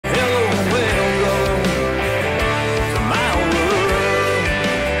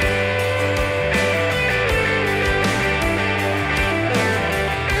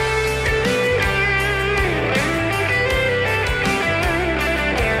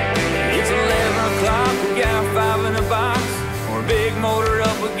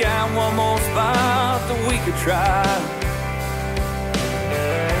try.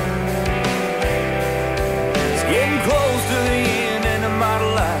 It's getting close to the end and I'm out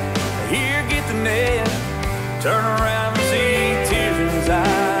of line. Here, get the net, turn around and see tears in his eyes.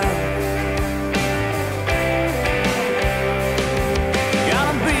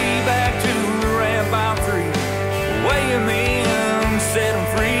 Gotta be back to the ramp by 3, weigh him in, set him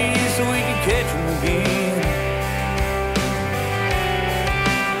free so we can catch him again.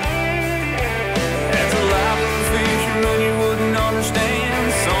 That's the life of a fisherman, you wouldn't understand,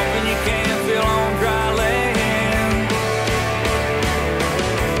 something you can't feel on dry land.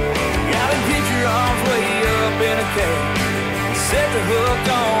 Gotta get your arms way up in a cage, set the hook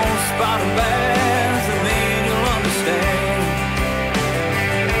on spotted bass, and then you'll understand.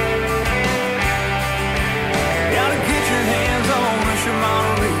 Gotta get your hands on a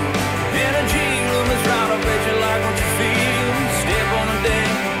Shimano reel and a G-Loom that's right. I bet you like what you feel. Step on the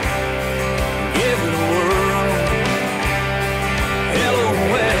deck, give it a whirl. Hello,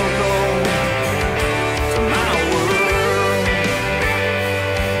 welcome to my world.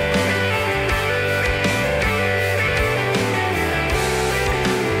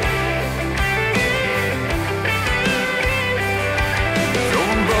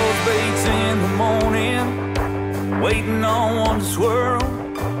 Throwing both baits in the morning, waiting on one to swirl.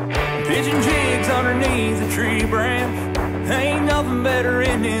 Pitching jigs underneath a tree branch, ain't nothing better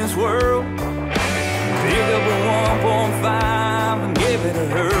in this world. Pick up a 1.5 and give it a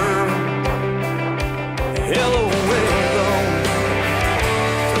whirl. Hello, welcome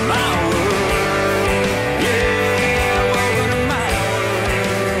to my world. Yeah, welcome to my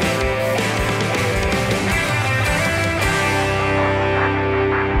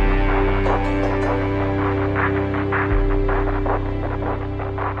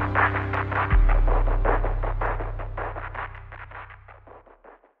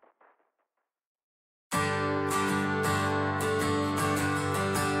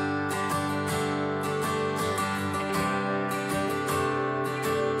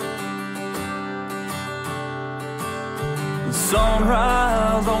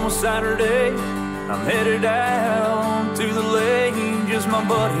sunrise on a Saturday, I'm headed out to the lake, just my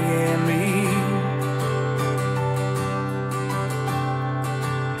buddy and me.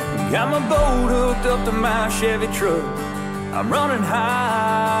 Got my boat hooked up to my Chevy truck, I'm running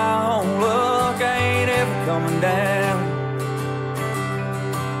high on luck, I ain't ever coming down.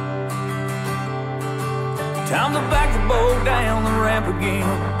 Time to back the boat down the ramp again,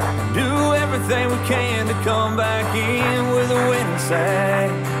 do everything we can to come back in with a winning side.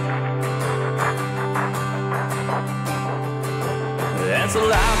 That's the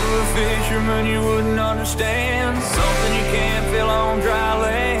life of a fisherman, you wouldn't understand, something you can't feel on dry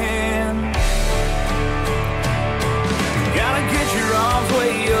land. Gotta get your arms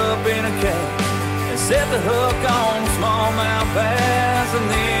way up in a cage and set the hook on smallmouth bass, and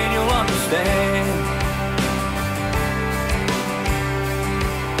then you'll understand.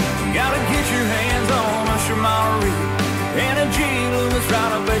 Gotta get your hands on a Shimano reel and a G-Loom that's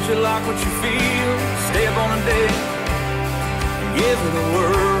right. I bet you like what you feel. Step on the deck and give it a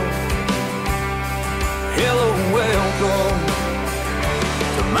whirl. Hello, welcome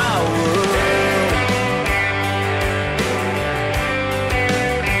to my world.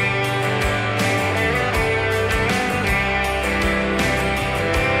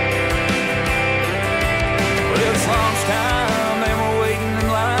 Well, it's lunchtime and we're waiting in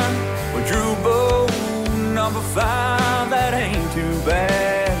line. We drew boat number 5, that ain't too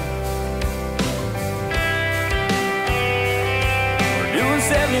bad. We're doing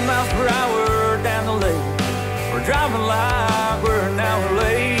 70 miles per hour down the lake. We're driving like we're an hour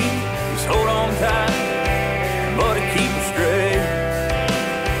late. Just hold on tight, buddy, keep it straight.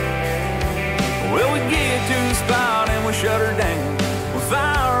 Well, we get to the spot and we shut her down. We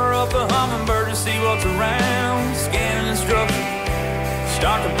fire up a Humminbird to see what's around. Scanning instructions,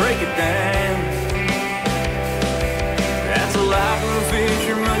 start to break it down. That's the life of a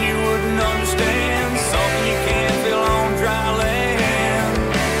fisherman, you wouldn't understand, something you can't feel on dry land.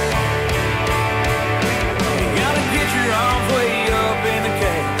 You gotta get your arms way up in the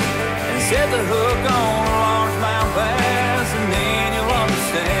cage and set the hook on a largemouth bass, and then you'll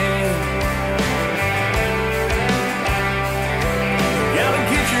understand. You gotta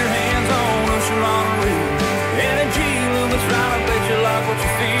get your hands on a Shimano reel and a G-Loom that's right. I bet you like what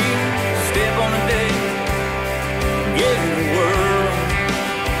you feel. Step on the deck, give it a whirl.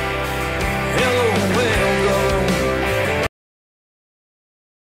 Hello, welcome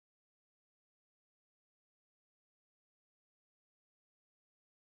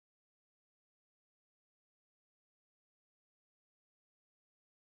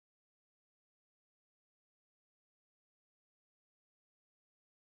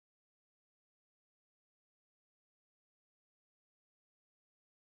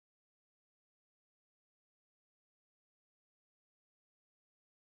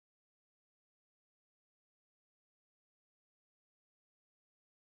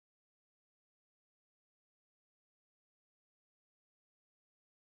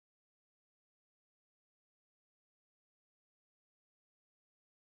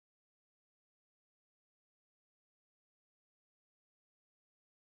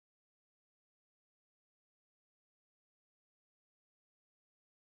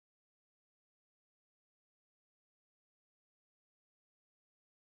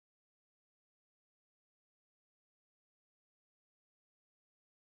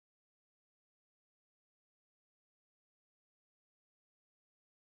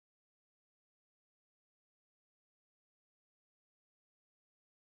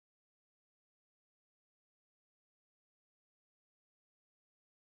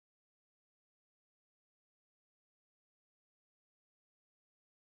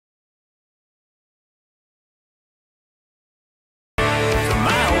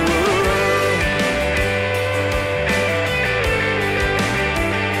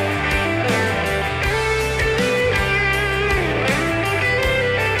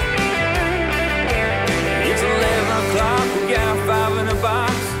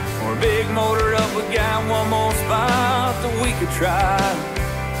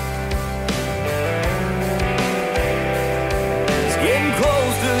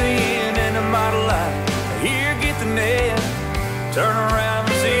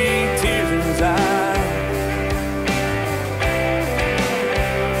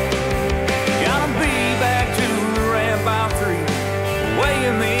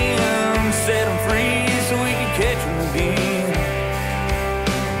set them free so we could catch them again.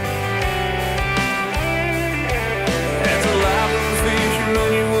 That's a life of a fisherman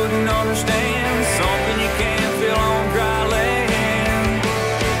you wouldn't understand, something you can't feel on dry land.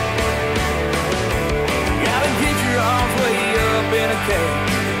 Gotta get your arms way up in a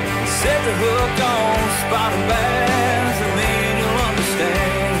cage, set the hook on spotted bass, and then you'll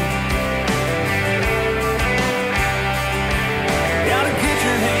understand. Gotta get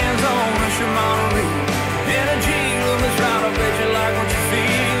your hands on a Shimano reel and a G-Loom that's right. I bet you like what you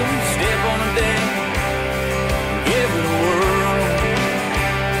feel. Step on the deck, give it a whirl.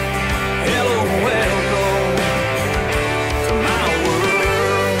 Hello, welcome to my world.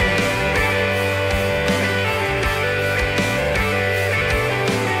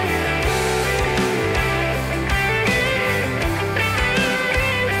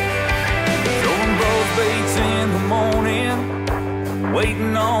 Throwing both baits in the morning,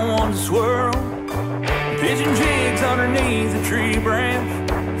 waiting on one to swirl. Pitching jigs underneath a tree branch,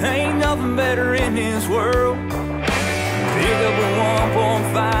 ain't nothing better in this world. Pick up a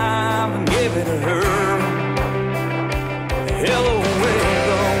 1.5 and give it a hurl. Hello,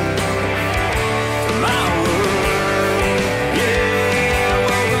 welcome to my world. Yeah,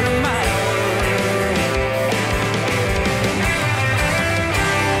 welcome to my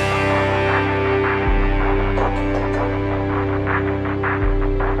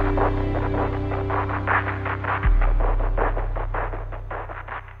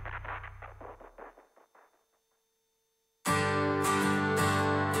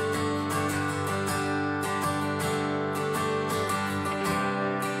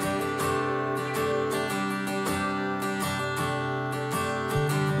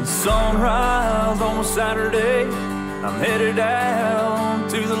sunrise on a Saturday. I'm headed out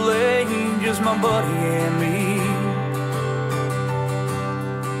to the lake, just my buddy and me.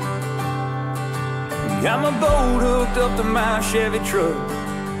 Got my boat hooked up to my Chevy truck.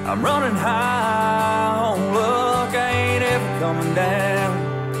 I'm running high on luck, I ain't ever coming down.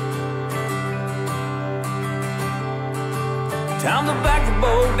 Time to back the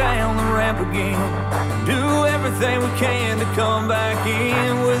boat down the ramp again, do everything we can to come back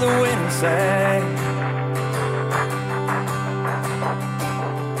in with a winning side.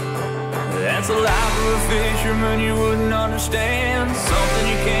 That's a life of a fisherman you wouldn't understand, something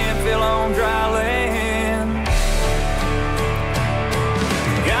you can't feel on dry land.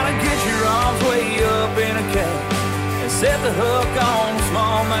 Gotta get your arms way up in a cage and set the hook on a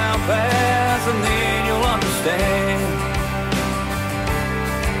smallmouth bass, and then you'll understand.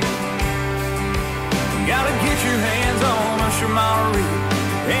 Gotta get your hands on a Shimano reel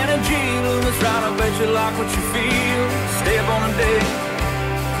and a G-Loom that's right. I bet you like what you feel. Step on the deck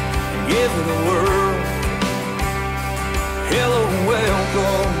and give it a whirl. Hello,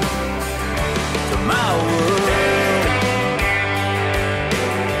 welcome to my world.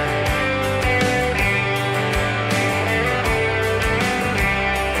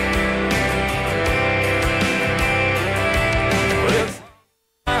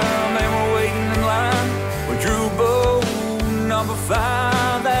 Number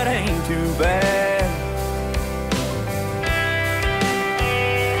 5, that ain't too bad.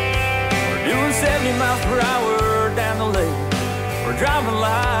 We're doing 70 miles per hour down the lake. We're driving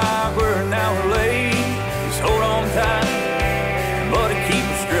like we're an hour late. Just hold on tight, buddy, keep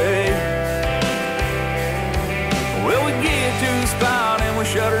it straight. Well, we get to the spot and we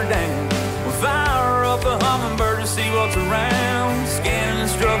shut her down. We fire up a Humminbird to see what's around. Scanning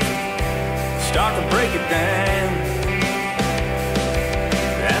instructions, start to break it down.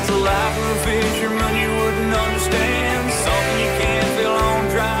 That's a life of a fisherman you wouldn't understand, something you can't feel on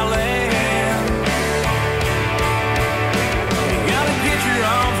dry land. You gotta get your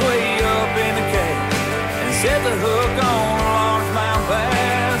arms way up in the cage and set the hook on a largemouth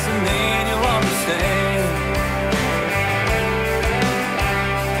bass, and then you'll understand.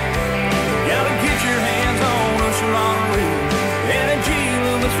 Gotta get your hands on a Shimano reel and a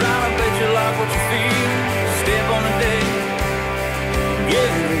G-Loom that's right. I bet you like what you feel. Step on the deck,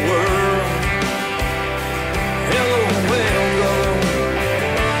 give it a whirl. Hello, welcome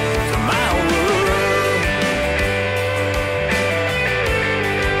to my world.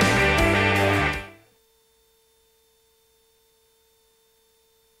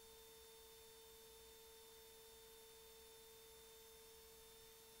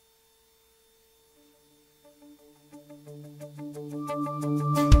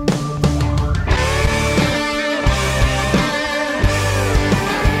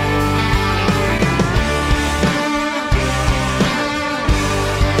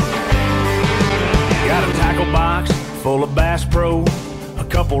 Full of Bass Pro, a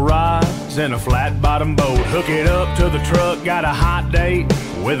couple rides in a flat bottom boat. Hook it up to the truck, got a hot date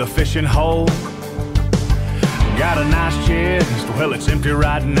with a fishing hole. Got a nice chest, well it's empty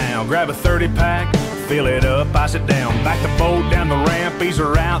right now. Grab a 30-pack, fill it up, ice it down. Back the boat down the ramp, ease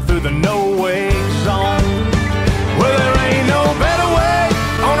her out through the no-wake zone. Well, there ain't no better way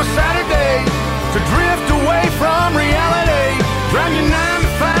on a Saturday to drift away from reality. Drown your 9 to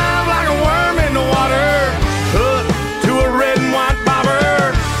 5 like a worm in the water. Hook to a red and white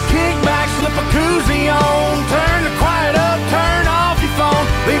bobber. Kick back, slip a koozie on. Turn the quiet up, turn off your phone.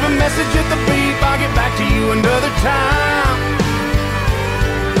 Leave a message at the beep, I'll get back to you another time.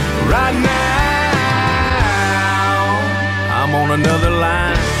 Right now, I'm on another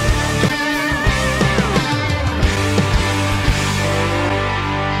line.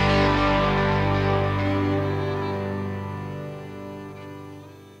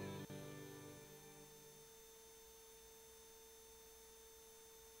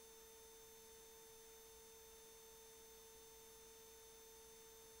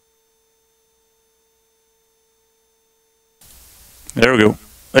 There we go.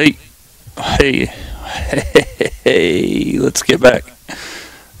 Hey, let's get back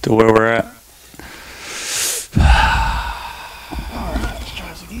to where we're at. All right, let's try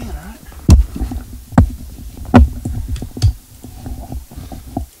this again,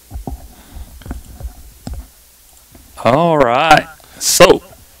 all right? All right. So,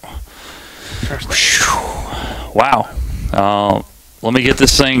 wow. Let me get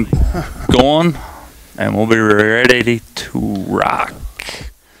this thing going, and we'll be ready to rock.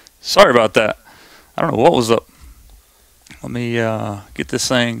 Sorry about that. I don't know what was up. Let me get this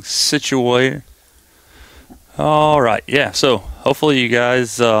thing situated. All right. Yeah. So hopefully you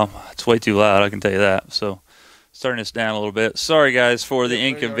guys. It's way too loud. I can tell you that. So turn this down a little bit. Sorry guys for the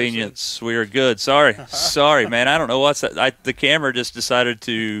inconvenience. We are good. Sorry, man. I don't know what's that. The camera just decided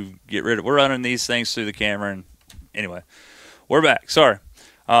to get rid of. We're running these things through the camera, and anyway, we're back. Sorry.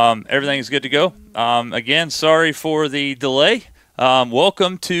 Everything's good to go. Again, sorry for the delay.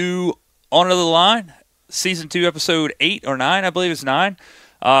 Welcome to On the Line, Season 2, Episode 8 or 9, I believe it's 9.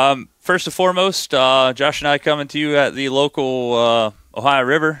 First and foremost, Josh and I coming to you at the local Ohio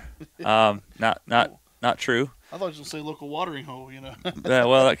River. Not true. I thought you were going to say local watering hole, you know. Yeah,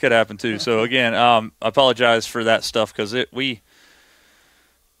 well, that could happen too. So, again, I apologize for that stuff because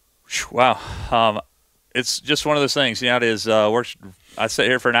wow. It's just one of those things. You know, it is. I sat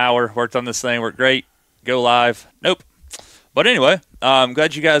here for an hour, worked on this thing, worked great, go live. Nope. But anyway, I'm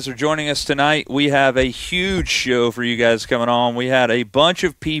glad you guys are joining us tonight. We have a huge show for you guys coming on. We had a bunch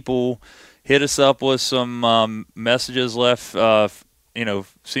of people hit us up with some messages left.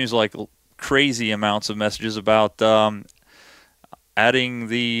 Seems like crazy amounts of messages about adding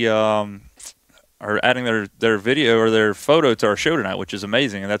their video or their photo to our show tonight, which is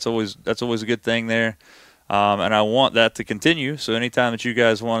amazing, and that's always a good thing there. And I want that to continue. So anytime that you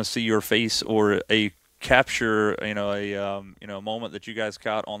guys want to see your face or a capture, a moment that you guys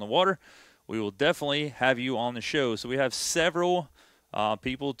caught on the water, we will definitely have you on the show. So we have several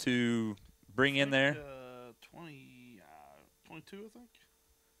people to bring in there. 22, I think.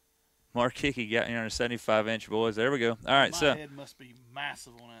 Mark Hickey got in on a 75-inch, boys. There we go. All right, My head must be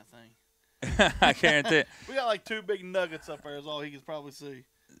massive on that thing. I guarantee it. We got like 2 big nuggets up there is all he can probably see.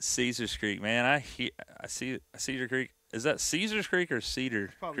 Caesars Creek, man. I see Cedar Creek. Is that Caesars Creek or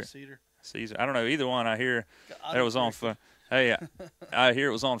Cedar? Probably Cedar. Caesar. I don't know. Either one. I hear that it was on fire. Hey, I hear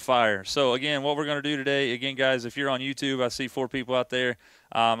it was on fire. So, again, what we're going to do today, again, guys, if you're on YouTube, I see 4 people out there.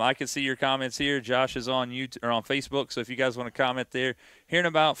 I can see your comments here. Josh is on YouTube or on Facebook, so if you guys want to comment there. Here in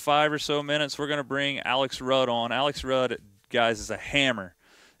about 5 or so minutes, we're going to bring Alex Rudd on. Alex Rudd, guys, is a hammer.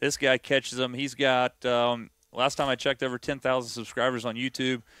 This guy catches them. He's got, last time I checked, over 10,000 subscribers on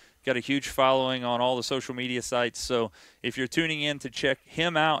YouTube. Got a huge following on all the social media sites. So if you're tuning in to check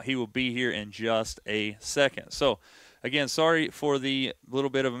him out, he will be here in just a second. So, again, sorry for the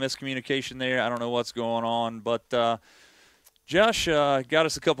little bit of a miscommunication there. I don't know what's going on. But Josh got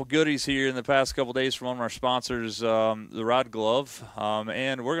us a couple goodies here in the past couple days from one of our sponsors, the Rod Glove.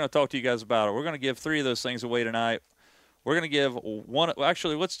 And we're going to talk to you guys about it. We're going to give 3 of those things away tonight. We're going to give one.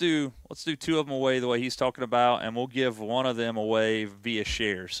 Actually, let's do 2 of them away the way he's talking about, and we'll give one of them away via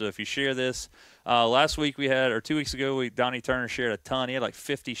share. So if you share this, last week we had, or 2 weeks ago, Donnie Turner shared a ton. He had like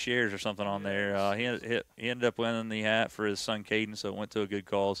 50 shares or something on there. He ended up winning the hat for his son Caden, so it went to a good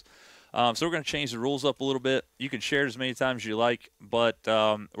cause. So we're going to change the rules up a little bit. You can share it as many times as you like, but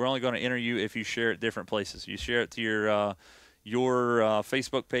we're only going to enter you if you share it different places. You share it to your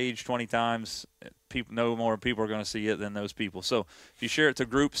Facebook page 20 times. No more people are going to see it than those people. So if you share it to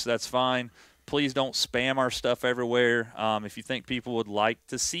groups, that's fine. please don't spam our stuff everywhere. If you think people would like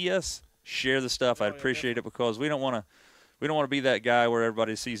to see us, share the stuff. I'd appreciate it, because we don't want to be that guy where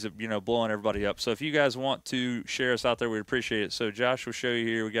everybody sees it, blowing everybody up. So if you guys want to share us out there, we'd appreciate it. So Josh will show you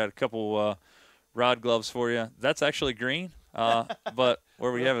here. We got a couple rod gloves for you. That's actually green, but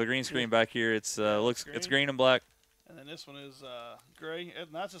where we have a green screen back here, it's it's green and black. And then this one is gray, and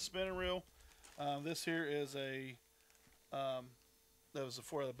that's a spinning reel. This here is a that was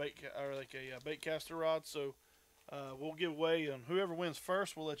for the bait bait caster rod. So we'll give away, and whoever wins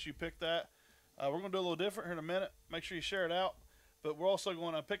first, we'll let you pick that. We're going to do a little different here in a minute. Make sure you share it out. But we're also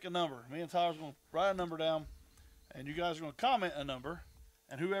going to pick a number. Me and Tyler's going to write a number down, and you guys are going to comment a number.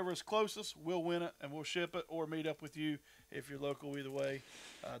 And whoever is closest will win it, and we'll ship it or meet up with you if you're local. Either way,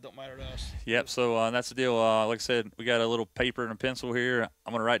 don't matter to us. Yep, so that's the deal. Like I said, we got a little paper and a pencil here.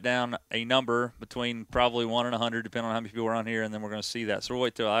 I'm going to write down a number between probably 1 and 100, depending on how many people are on here, and then we're going to see that. So we'll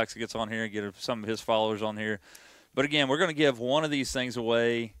wait till Alex gets on here and get some of his followers on here. But, again, we're going to give one of these things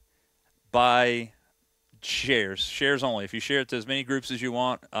away by shares only. If you share it to as many groups as you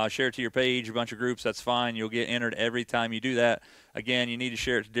want, share it to your page, a bunch of groups, that's fine. You'll get entered every time you do that. Again, you need to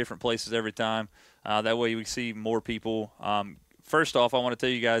share it to different places every time. That way we see more people. First off, I want to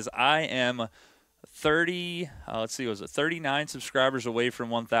tell you guys, I am 39 subscribers away from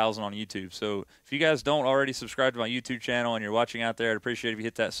 1,000 on YouTube. So if you guys don't already subscribe to my YouTube channel and you're watching out there, I'd appreciate if you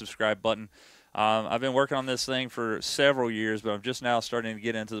hit that subscribe button. I've been working on this thing for several years, but I'm just now starting to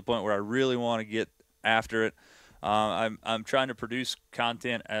get into the point where I really want to get after it. I'm trying to produce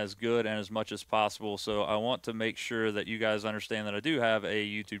content as good and as much as possible, so I want to make sure that you guys understand that I do have a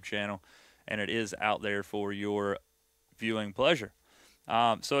YouTube channel, and it is out there for your viewing pleasure.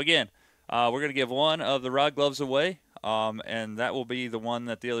 So again, we're going to give one of the rod gloves away, and that will be the one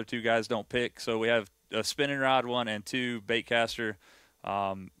that the other two guys don't pick. So we have a spinning rod one and 2 bait caster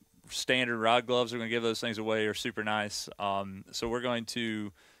standard rod gloves. We're going to give those things away. They're super nice. So we're going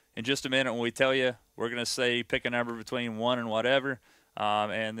to, in just a minute, when we tell you, we're going to say pick a number between 1 and whatever,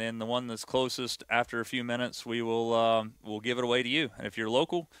 and then the one that's closest after a few minutes, we'll give it away to you. And if you're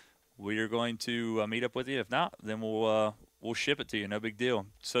local, we are going to meet up with you. If not, then we'll ship it to you. No big deal.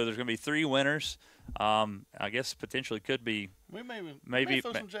 So there's going to be 3 winners. I guess potentially could be. We may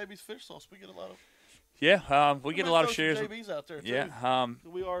throw some JB's fish sauce. We get a lot of. Yeah, we get a lot of shares. JB's out there too. Yeah,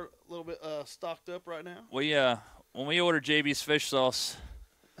 we are a little bit stocked up right now. When we order JB's fish sauce,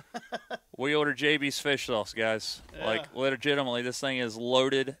 we order JB's fish sauce, guys. Yeah. Like legitimately, this thing is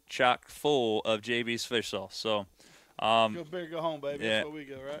loaded, chock full of JB's fish sauce. So. Go big, go home, baby. Yeah. That's where we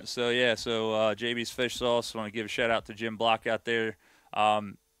go, right? So JB's Fish Sauce. I want to give a shout out to Jim Block out there.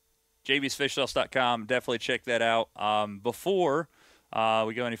 JB'sFishSauce.com. Definitely check that out. Before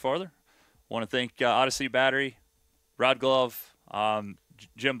we go any farther, I want to thank Odyssey Battery, Rod Glove,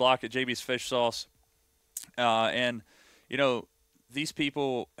 Jim Block at JB's Fish Sauce. And, these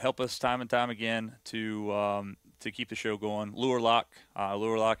people help us time and time again to keep the show going. Lure Lock.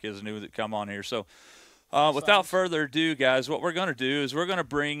 Lure Lock is new that come on here. So, without further ado, guys, what we're going to do is we're going to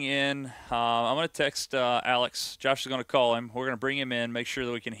bring in I'm going to text Alex. Josh is going to call him. We're going to bring him in, make sure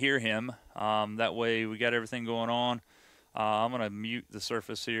that we can hear him. That way we got everything going on. I'm going to mute the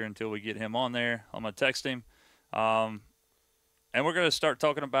surface here until we get him on there. I'm going to text him. And we're going to start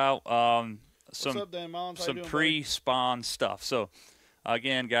talking about some pre-spawn stuff. So,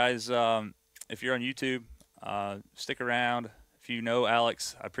 again, guys, if you're on YouTube, stick around. If you know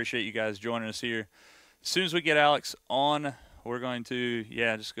Alex, I appreciate you guys joining us here. As soon as we get Alex on, we're going to,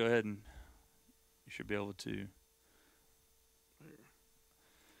 just go ahead and you should be able to.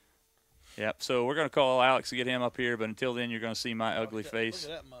 Yep, so we're going to call Alex to get him up here, but until then, you're going to see my ugly face.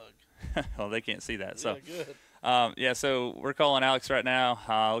 Look at that mug. Well, they can't see that. So, good. So we're calling Alex right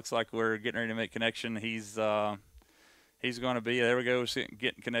now. Looks like we're getting ready to make connection. He's going to be, there we go,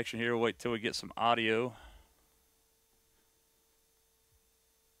 getting connection here. We'll wait till we get some audio.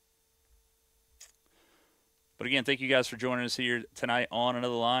 But again, thank you guys for joining us here tonight on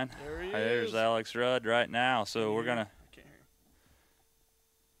another line. There he is. There's Alex Rudd right now. So we're gonna. I can't hear him.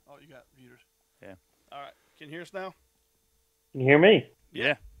 Oh, you got viewers. Yeah. All right. Can you hear us now? Can you hear me?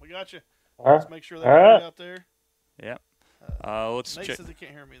 Yeah. We got you. All right. Let's make sure they're out there. Yeah. Let's Nate check. says he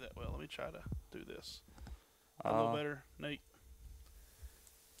can't hear me that well. Let me try to do this. A little better, Nate.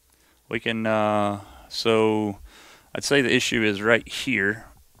 We can. So, I'd say the issue is right here.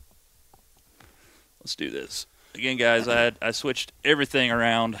 Let's do this. Again, guys, I switched everything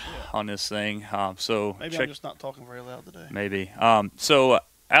around on this thing. So maybe I'm just not talking very loud today. Maybe. So,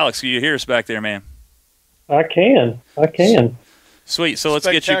 Alex, can you hear us back there, man? I can. Sweet. So let's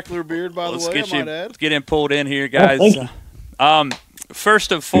get you. Spectacular beard, by the way. Let's get him pulled in here, guys.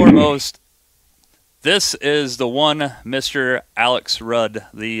 First and foremost, This is the one Mr. Alex Rudd,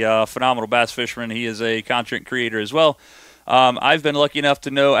 the phenomenal bass fisherman. He is a content creator as well. I've been lucky enough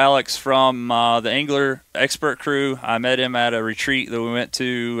to know Alex from the Angler Expert Crew. I met him at a retreat that we went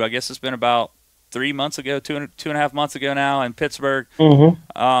to, I guess it's been about 3 months ago, two and a half months ago now in Pittsburgh.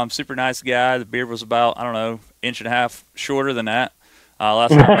 Super nice guy. The beard was about, I don't know, inch and a half shorter than that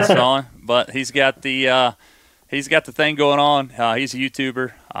last time I saw him. But he's got the thing going on. He's a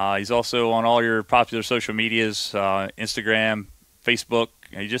YouTuber. He's also on all your popular social medias, Instagram, Facebook.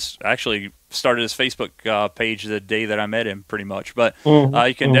 He just actually started his Facebook page the day that I met him, pretty much. But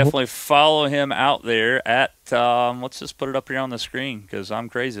you can definitely follow him out there at, let's just put it up here on the screen because I'm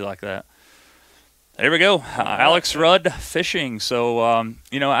crazy like that. There we go, Alex Rudd Fishing. So, I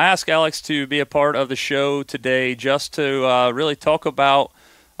asked Alex to be a part of the show today just to really talk about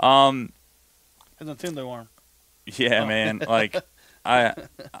And the Nintendo arm. Yeah, man. Like, I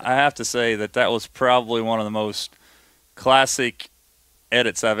have to say that was probably one of the most classic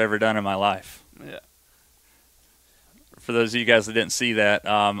edits I've ever done in my life. Yeah. For those of you guys that didn't see that,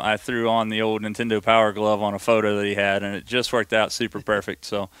 I threw on the old Nintendo Power Glove on a photo that he had, and it just worked out super perfect.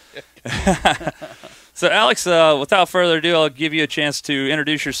 So, so Alex, without further ado, I'll give you a chance to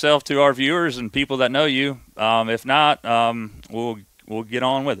introduce yourself to our viewers and people that know you. If not, we'll get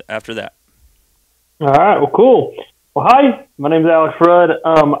on with it after that. All right. Well, cool. Well, hi. My name is Alex Rudd.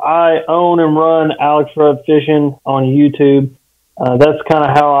 I own and run Alex Rudd Fishing on YouTube. That's kind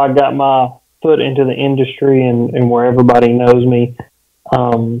of how I got my foot into the industry and where everybody knows me.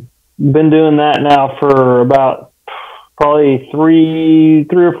 Been doing that now for about probably three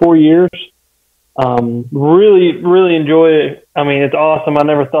or 4 years. Really, really enjoy it. I mean, it's awesome. I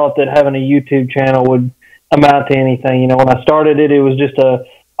never thought that having a YouTube channel would amount to anything. When I started it, it was just a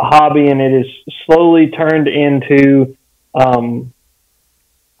hobby, and it is slowly turned into,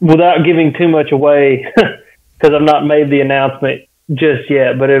 without giving too much away, because I've not made the announcement just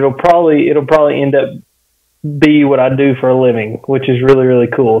yet, but it'll probably end up be what I do for a living, which is really, really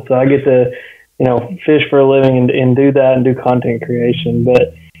cool. So I get to, fish for a living and do that and do content creation.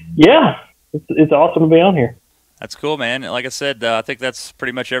 But yeah, it's awesome to be on here. That's cool, man. Like I said, I think that's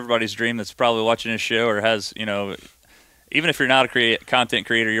pretty much everybody's dream that's probably watching this show or has, even if you're not a content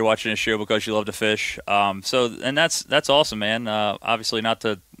creator, you're watching this show because you love to fish. And that's awesome, man. Obviously, not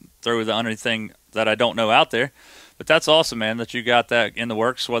to throw the anything that I don't know out there, but that's awesome, man, that you got that in the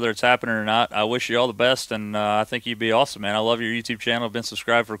works, whether it's happening or not. I wish you all the best, and I think you'd be awesome, man. I love your YouTube channel. I've been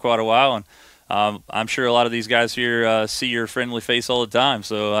subscribed for quite a while, and I'm sure a lot of these guys here see your friendly face all the time.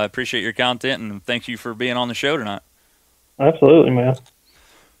 So I appreciate your content, and thank you for being on the show tonight. Absolutely, man.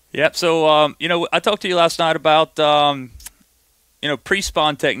 Yep. So, I talked to you last night about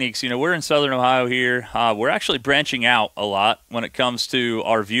pre-spawn techniques. We're in Southern Ohio here. We're actually branching out a lot when it comes to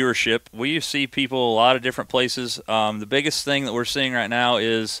our viewership. We see people a lot of different places. The biggest thing that we're seeing right now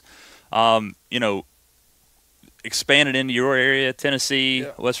is, expanded into your area, Tennessee,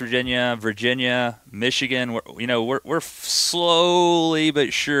 West Virginia, Michigan. We're slowly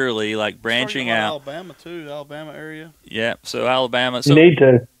but surely branching out. Alabama too, Alabama area. Yeah. So Alabama. So, you need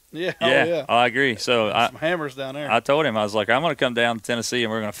to. Yeah, yeah, I agree. So some hammers down there. I told him, I was like, I'm going to come down to Tennessee and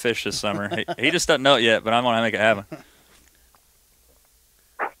we're going to fish this summer. he just doesn't know it yet, but I'm going to make it happen.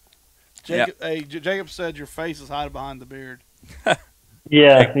 Jacob, hey, Jacob said your face is hiding behind the beard.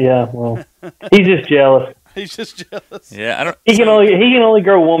 Yeah. Well, he's just jealous. He's just jealous. Yeah, I don't. He can only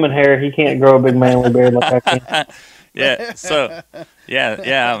grow woman hair. He can't grow a big manly beard like I can. Yeah. So,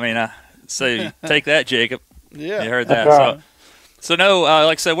 yeah. I mean, so you take that, Jacob. Yeah, you heard that. Right. So no,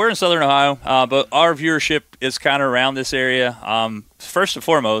 like I said, we're in Southern Ohio, but our viewership is kind of around this area. First and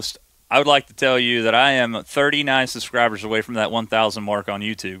foremost, I would like to tell you that I am 39 subscribers away from that 1,000 mark on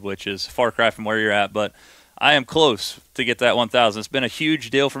YouTube, which is far cry from where you're at, but I am close to get that 1,000. It's been a huge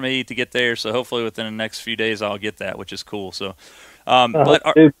deal for me to get there, so hopefully within the next few days I'll get that, which is cool. So, but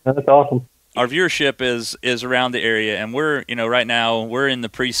that's awesome. Our viewership is around the area, and we're right now we're in the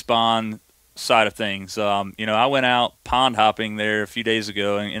pre-spawn side of things. I went out pond hopping there a few days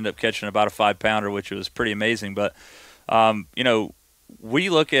ago and ended up catching about a 5-pounder, which was pretty amazing. But we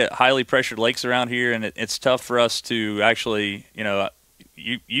look at highly pressured lakes around here, and it's tough for us to actually,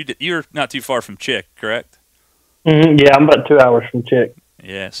 you're not too far from Chick, correct? Mm-hmm. Yeah, I'm about 2 hours from Chick.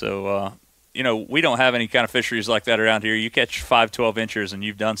 Yeah, so we don't have any kind of fisheries like that around here. You catch 5-12 inchers and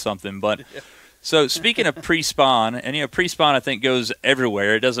you've done something, but. So speaking of pre-spawn, and pre-spawn I think goes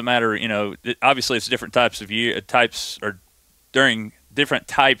everywhere. It doesn't matter, obviously it's different types or during different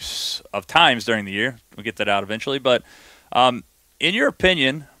types of times during the year. We'll get that out eventually. But in your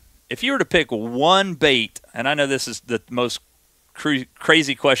opinion, if you were to pick one bait, and I know this is the most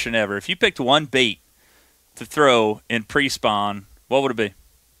crazy question ever, if you picked one bait to throw in pre-spawn, what would it be?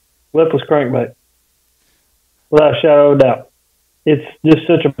 Lipless crankbait, without a shadow of a doubt. It's just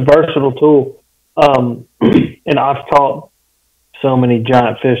such a versatile tool. And I've caught so many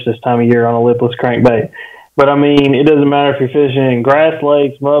giant fish this time of year on a lipless crankbait. But I mean, it doesn't matter if you're fishing in grass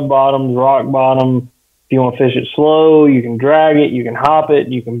lakes, mud bottoms, rock bottom. If you want to fish it slow, you can drag it, you can hop it,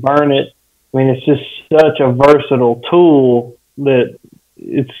 you can burn it. I mean, it's just such a versatile tool that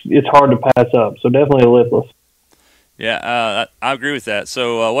it's hard to pass up. So definitely a lipless. Yeah, I agree with that.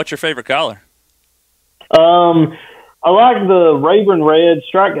 So what's your favorite color? I like the Rayburn Red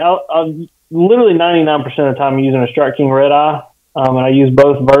Strike. I'm literally 99% of the time using a Strike King Red Eye, and I use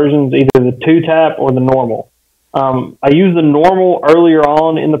both versions, either the 2-tap or the normal. I used the normal earlier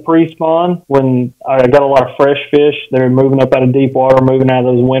on in the pre-spawn when I got a lot of fresh fish. They're moving up out of deep water, moving out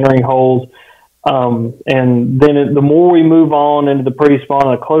of those wintering holes. And then the more we move on into the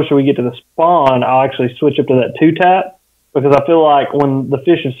pre-spawn, the closer we get to the spawn, I'll actually switch up to that 2-tap, because I feel like when the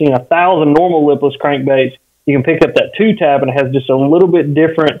fish have seen 1,000 normal lipless crankbaits, you can pick up that 2-tap and it has just a little bit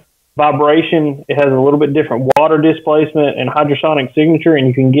different vibration. It has a little bit different water displacement and hydrosonic signature, and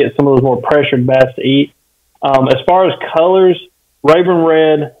you can get some of those more pressured bass to eat. As far as colors, Rayburn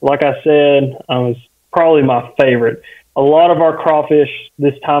Red, like I said, is probably my favorite. A lot of our crawfish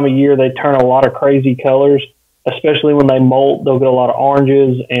this time of year, they turn a lot of crazy colors, especially when they molt. They'll get a lot of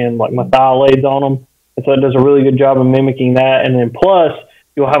oranges and like methylates on them. And so it does a really good job of mimicking that. And then plus,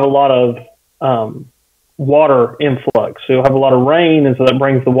 you'll have a lot of water influx. So you'll have a lot of rain, and so that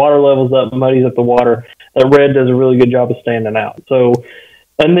brings the water levels up, muddies up the water. That red does a really good job of standing out. So,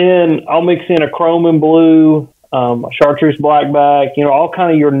 and then I'll mix in a chrome and blue, a chartreuse blackback, all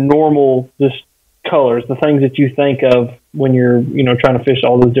kind of your normal just colors, the things that you think of when you're, trying to fish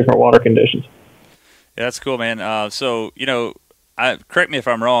all those different water conditions. Yeah, that's cool, man. So, correct me if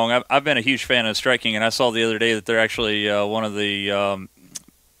I'm wrong. I've been a huge fan of Strike King, and I saw the other day that they're actually one of the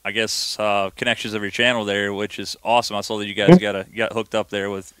connections of your channel there, which is awesome. I saw that you guys got hooked up there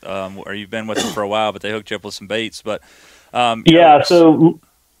with, or you've been with them for a while, but they hooked you up with some baits. But so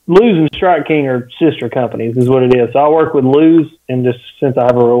Lew's and Strike King are sister companies, is what it is. So I work with Lew's, and just since I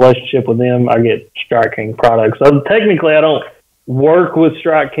have a relationship with them, I get Strike King products. So technically, I don't work with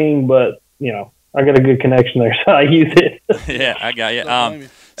Strike King, but I got a good connection there, so I use it. Yeah, I got you. I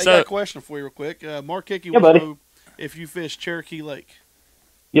got a question for you, real quick. Mark Hickey wants to know if you fish Cherokee Lake.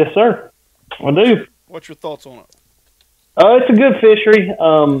 Yes, sir. I do. What's your thoughts on it? It's a good fishery.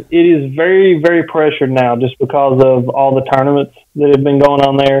 It is very, very pressured now just because of all the tournaments that have been going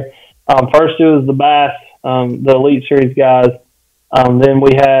on there. First it was the Bass, the Elite Series guys. Then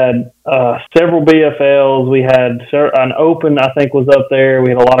we had several BFLs. We had an Open, I think, was up there. We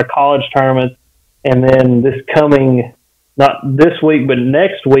had a lot of college tournaments. And then this coming, not this week, but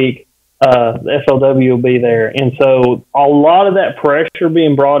next week, the FLW will be there. And so a lot of that pressure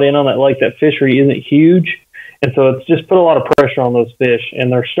being brought in on that lake, that fishery isn't huge. And so it's just put a lot of pressure on those fish.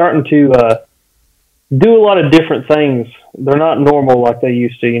 And they're starting to do a lot of different things. They're not normal like they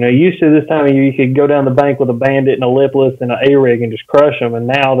used to. Used to this time of year, you could go down the bank with a Bandit and a lipless and an A-rig and just crush them. And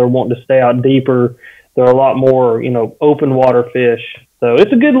now they're wanting to stay out deeper. They're a lot more, open water fish. So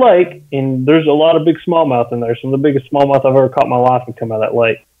it's a good lake, and there's a lot of big smallmouth in there. Some of the biggest smallmouth I've ever caught in my life have come out of that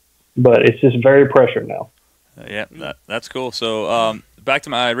lake. But it's just very pressured now. Yeah, that's cool. So back to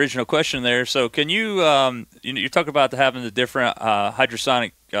my original question there. So can you, you talk about having the different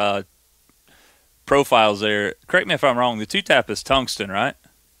hydrosonic profiles there. Correct me if I'm wrong. The 2-tap is tungsten, right?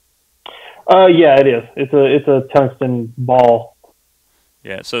 Yeah, it is. It's a tungsten ball.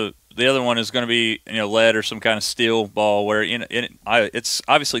 Yeah. So the other one is going to be lead or some kind of steel ball, where it's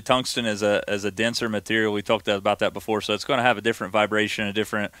obviously tungsten as a denser material. We talked about that before, so it's going to have a different vibration, a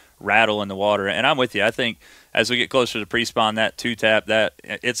different rattle in the water. And I'm with you. I think as we get closer to pre-spawn, that 2-tap, that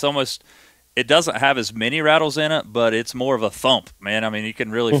it doesn't have as many rattles in it, but it's more of a thump, man. I mean, you can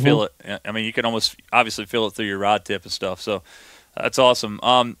really feel it. I mean, you can almost obviously feel it through your rod tip and stuff. So that's awesome.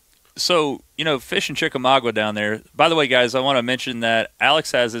 So, fishing Chickamauga down there. By the way, guys, I want to mention that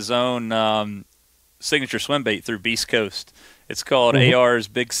Alex has his own signature swim bait through Beast Coast. It's called AR's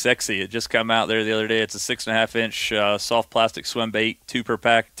Big Sexy. It just came out there the other day. It's a 6.5-inch soft plastic swim bait, 2 per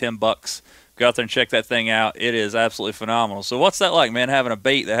pack, $10. Go out there and check that thing out. It is absolutely phenomenal. So what's that like, man, having a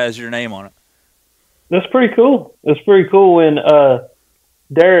bait that has your name on it? That's pretty cool. It's pretty cool when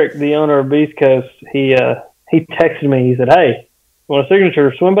Derek, the owner of Beast Coast, he texted me. He said, "Hey, want a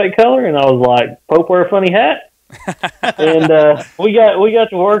signature swim bait color?" And I was like, "Pope wear a funny hat?" And we got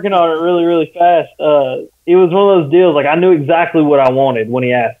to working on it really, really fast. It was one of those deals, like I knew exactly what I wanted when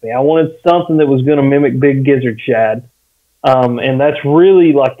he asked me. I wanted something that was going to mimic big gizzard shad. And that's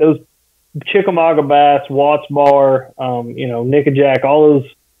really like those Chickamauga bass, Watts Bar, Nickajack, all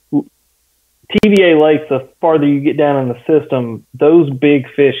those TVA lakes, the farther you get down in the system, those big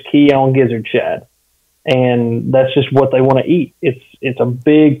fish key on gizzard shad. And that's just what they want to eat. It's a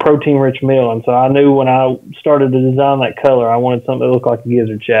big protein-rich meal. And so I knew when I started to design that color, I wanted something that looked like a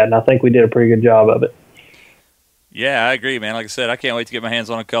gizzard shad. And I think we did a pretty good job of it. Yeah, I agree, man. Like I said, I can't wait to get my hands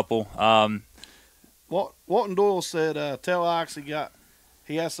on a couple. Walton Doyle said, tell Alex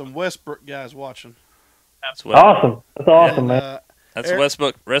he has some Westbrook guys watching. That's awesome. That's awesome, man. That's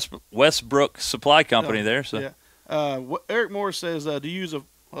Westbrook Supply Company there. So yeah. Eric Moore says, do you use a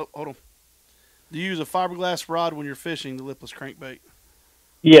fiberglass rod when you're fishing the lipless crankbait?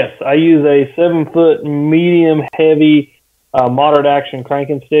 Yes, I use a 7-foot medium heavy moderate action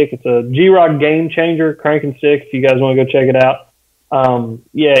cranking stick. It's a G-Rod Game Changer cranking stick. If you guys want to go check it out. I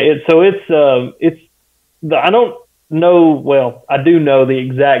don't know. Well, I do know the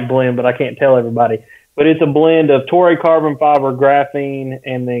exact blend, but I can't tell everybody. But it's a blend of Toray carbon fiber, graphene,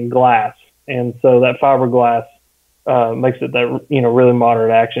 and then glass. And so that fiberglass makes it that really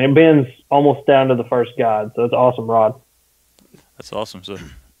moderate action. It bends almost down to the first guide, so it's an awesome rod. That's awesome. So,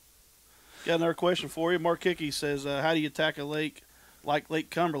 got another question for you. Mark Hickey says, "How do you attack a lake like Lake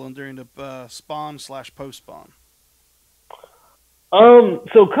Cumberland during the spawn/post spawn?"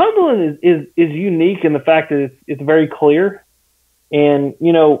 So Cumberland is unique in the fact that it's very clear, and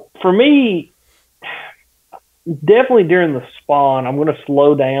for me, definitely during the spawn, I'm going to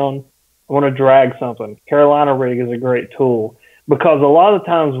slow down. I want to drag something. Carolina rig is a great tool because a lot of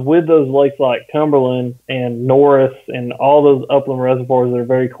times with those lakes like Cumberland and Norris and all those upland reservoirs that are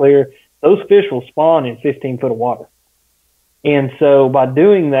very clear, those fish will spawn in 15 foot of water. And so by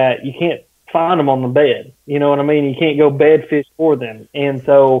doing that, you can't find them on the bed. You know what I mean? You can't go bed fish for them. And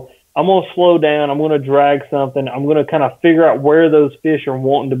so I'm going to slow down. I'm going to drag something. I'm going to kind of figure out where those fish are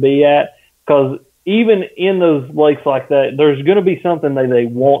wanting to be at, because even in those lakes like that, there's going to be something that they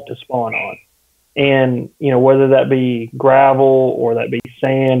want to spawn on. And, whether that be gravel or that be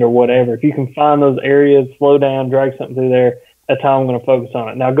sand or whatever, if you can find those areas, slow down, drag something through there, that's how I'm going to focus on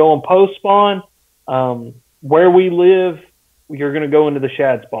it. Now, going post spawn, where we live, you're going to go into the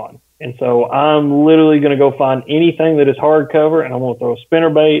shad spawn. And so I'm literally going to go find anything that is hard cover, and I'm going to throw a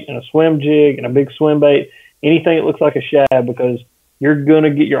spinnerbait and a swim jig and a big swim bait, anything that looks like a shad, because you're going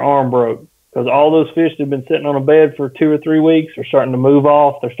to get your arm broke. Because all those fish that have been sitting on a bed for 2 or 3 weeks are starting to move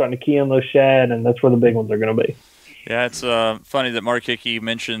off. They're starting to key on those shad, and that's where the big ones are going to be. Yeah, it's funny that Mark Hickey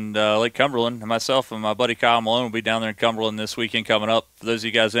mentioned Lake Cumberland. And myself and my buddy Kyle Malone will be down there in Cumberland this weekend coming up. For those of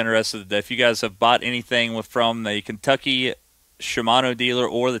you guys interested, if you guys have bought anything from the Kentucky Shimano dealer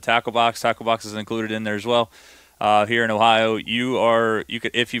or the Tackle Box is included in there as well. Here in Ohio, you could,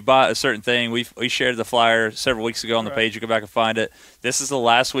 if you bought a certain thing, we shared the flyer several weeks ago on the page. You go back and find it. This is the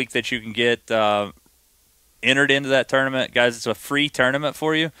last week that you can get entered into that tournament, guys. It's a free tournament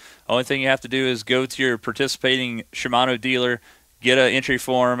for you. Only thing you have to do is go to your participating Shimano dealer, get an entry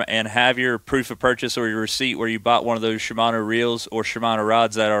form, and have your proof of purchase or your receipt where you bought one of those Shimano reels or Shimano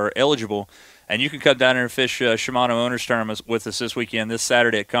rods that are eligible. And you can come down here and fish Shimano Owners Tournament with us this weekend, this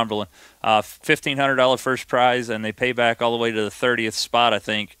Saturday at Cumberland. $1,500 first prize, and they pay back all the way to the 30th spot, I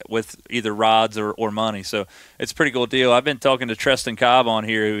think, with either rods or money. So it's a pretty cool deal. I've been talking to Tristan Cobb on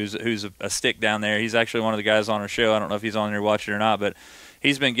here, who's a stick down there. He's actually one of the guys on our show. I don't know if he's on here watching or not, but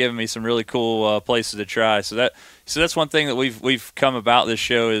he's been giving me some really cool places to try. So that's one thing that we've come about this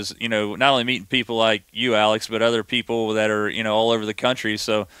show is, not only meeting people like you, Alex, but other people that are, all over the country.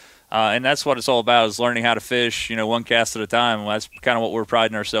 So and that's what it's all about, is learning how to fish, one cast at a time. That's kind of what we're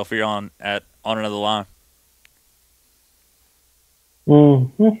priding ourselves here on Another Line.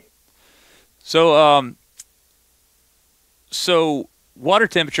 Mm-hmm. So water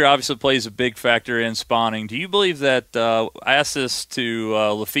temperature obviously plays a big factor in spawning. Do you believe that I asked this to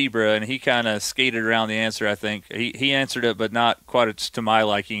Lefebvre, and he kind of skated around the answer, I think. He answered it, but not quite to my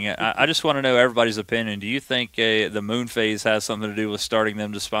liking. I just want to know everybody's opinion. Do you think the moon phase has something to do with starting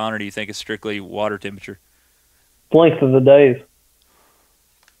them to spawn, or do you think it's strictly water temperature? Length of the days,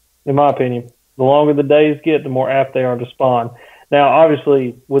 in my opinion. The longer the days get, the more apt they are to spawn. Now,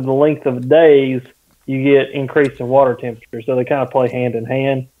 obviously, with the length of the days, you get increase in water temperature, so they kind of play hand in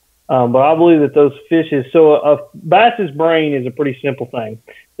hand. But I believe that those fishes, so a bass's brain is a pretty simple thing.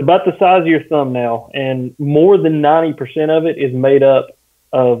 It's about the size of your thumbnail, and more than 90% of it is made up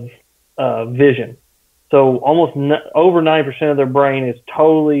of vision. So almost over 90% of their brain is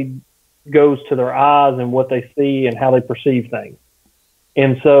totally goes to their eyes and what they see and how they perceive things.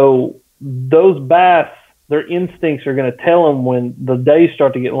 And so those bass, their instincts are going to tell them when the days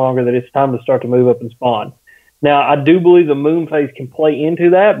start to get longer that it's time to start to move up and spawn. Now, I do believe the moon phase can play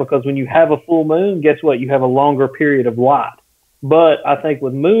into that because when you have a full moon, guess what? You have a longer period of light. But I think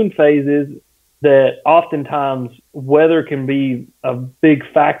with moon phases, that oftentimes weather can be a big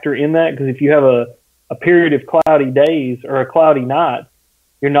factor in that, because if you have a period of cloudy days or a cloudy night,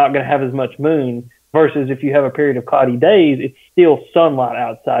 you're not going to have as much moon, versus if you have a period of cloudy days, it's still sunlight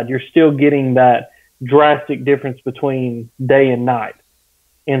outside. You're still getting that drastic difference between day and night.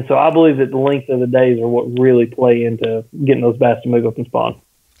 And so I believe that the length of the days are what really play into getting those bass to move up and spawn.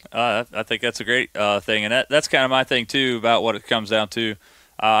 I think that's a great thing, and that's kind of my thing too about what it comes down to.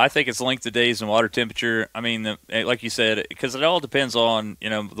 I think it's length of days and water temperature. I mean, like you said, because it all depends on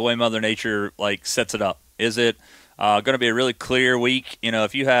the way Mother Nature sets it up. Is it going to be a really clear week?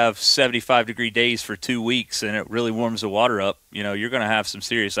 If you have 75-degree days for 2 weeks and it really warms the water up, you're going to have some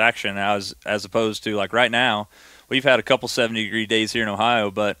serious action as opposed to right now. We've had a couple 70-degree days here in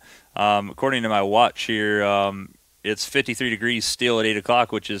Ohio, but according to my watch here, it's 53 degrees still at 8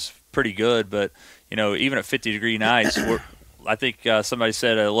 o'clock, which is pretty good. But, even at 50-degree nights, I think somebody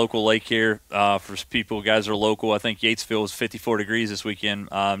said a local lake here for people, guys are local. I think Yatesville was 54 degrees this weekend.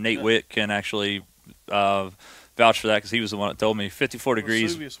 Nate Witt can actually vouch for that because he was the one that told me 54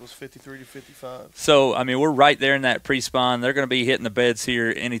 degrees. Vesuvius was 53 to 55. So, I mean, we're right there in that pre-spawn. They're going to be hitting the beds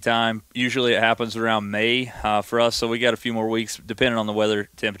here anytime. Usually it happens around May for us, so we got a few more weeks depending on the weather,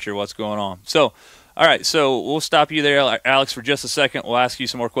 temperature, what's going on. So, all right, so we'll stop you there, Alex, for just a second. We'll ask you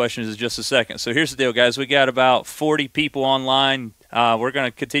some more questions in just a second. So here's the deal, guys. We got about 40 people online. We're going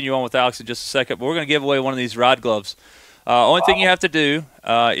to continue on with Alex in just a second, but we're going to give away one of these rod gloves. Only thing you have to do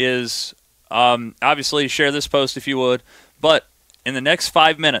is obviously share this post if you would, but in the next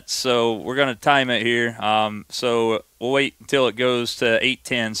 5 minutes, so we're going to time it here. So we'll wait until it goes to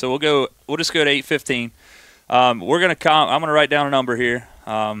 8:10. So we'll just go to 8:15. I'm going to write down a number here.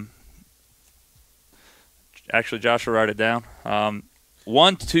 Actually, Josh will write it down. We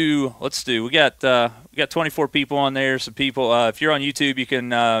got 24 people on there. Some people, if you're on YouTube, you can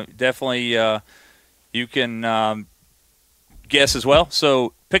definitely guess as well.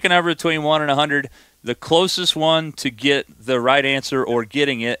 So pick a number between 1 and 100. The closest one to get the right answer or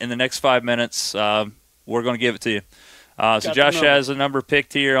getting it in the next 5 minutes, we're going to give it to you. So Josh has a number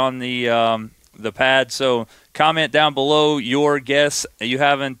picked here on the pad. So comment down below your guess. You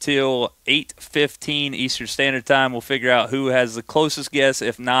have until 8:15 Eastern Standard Time. We'll figure out who has the closest guess,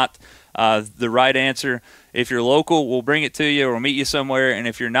 if not the right answer. If you're local, we'll bring it to you or we'll meet you somewhere. And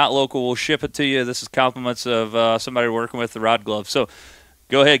if you're not local, we'll ship it to you. This is compliments of somebody working with the Rod Glove. So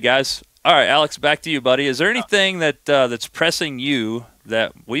go ahead, guys. All right, Alex, back to you, buddy. Is there anything that's pressing you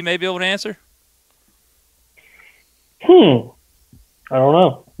that we may be able to answer? I don't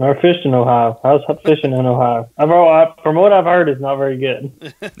know. Never fished in Ohio. How's fishing in Ohio? From what I've heard, it's not very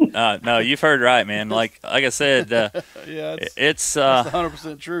good. No, you've heard right, man. Like I said, yeah, it's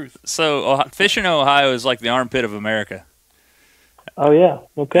 100% truth. So fishing in Ohio is like the armpit of America. Oh yeah,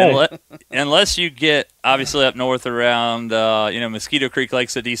 okay. Unless you get obviously up north around, Mosquito Creek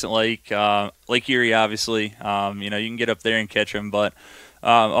Lake's a decent lake. Lake Erie, obviously, you can get up there and catch them. But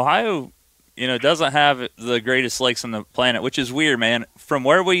Ohio, doesn't have the greatest lakes on the planet, which is weird, man. From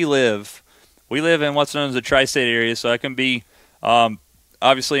where we live in what's known as the tri-state area, so I can be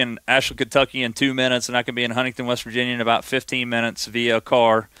obviously in Ashland, Kentucky in 2 minutes, and I can be in Huntington, West Virginia in about 15 minutes via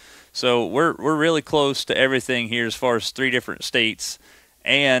car. So we're really close to everything here as far as 3 different states.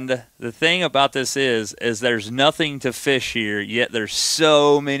 And the thing about this is there's nothing to fish here, yet there's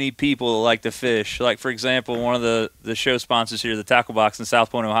so many people that like to fish. Like, for example, one of the show sponsors here, the Tackle Box in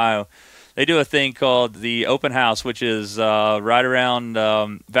South Point, Ohio, they do a thing called the Open House, which is right around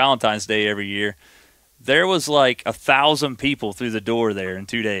Valentine's Day every year. There was like 1,000 people through the door there in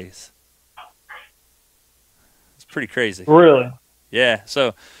 2 days. It's pretty crazy. Really? Yeah.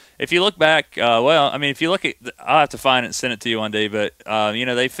 So if you look back, if you look at, I'll have to find it and send it to you one day, but,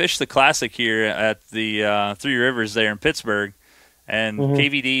 they fished the Classic here at the Three Rivers there in Pittsburgh, and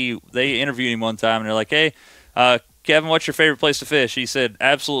KVD, they interviewed him one time, and they're like, hey, Kevin, what's your favorite place to fish? He said,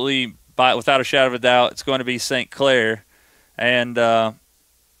 absolutely, without a shadow of a doubt, it's going to be St. Clair. And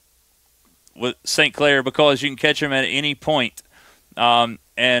with St. Clair, because you can catch them at any point. And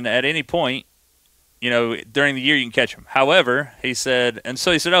at any point, during the year you can catch them. However, he said,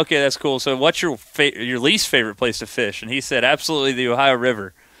 okay, that's cool. So what's your least favorite place to fish? And he said, absolutely the Ohio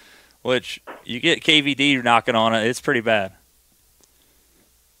River, which you get KVD knocking on it. It's pretty bad.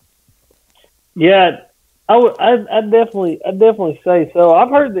 Yeah, I'd definitely say so. I've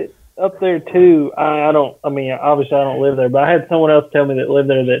heard that up there too. Obviously I don't live there, but I had someone else tell me that lived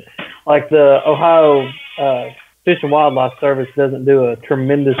there that like the Ohio Fish and Wildlife Service doesn't do a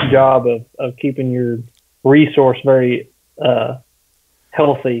tremendous job of keeping your resource very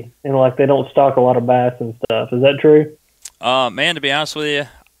healthy, and like they don't stock a lot of bass and stuff. Is that true? Man, to be honest with you,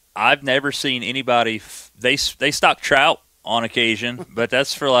 I've never seen anybody. They stock trout on occasion, but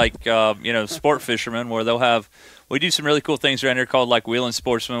that's for like sport fishermen where they'll have. We do some really cool things around here called like Wheeling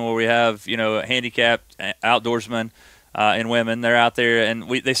Sportsmen, where we have handicapped outdoorsmen and women. They're out there and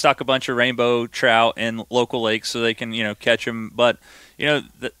they stock a bunch of rainbow trout in local lakes so they can catch them. But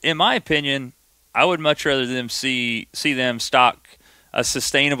in my opinion, I would much rather them see them stock a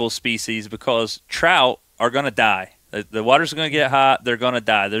sustainable species because trout are going to die. The water's going to get hot. They're going to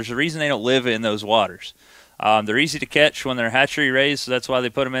die. There's a reason they don't live in those waters. They're easy to catch when they're hatchery raised, so that's why they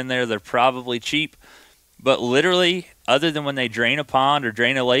put them in there. They're probably cheap. But literally, other than when they drain a pond or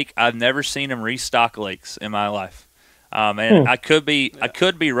drain a lake, I've never seen them restock lakes in my life. And I could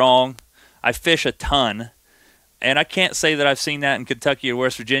be wrong. I fish a ton, and I can't say that I've seen that in Kentucky or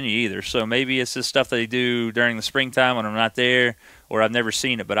West Virginia either. So maybe it's just stuff they do during the springtime when I'm not there, or I've never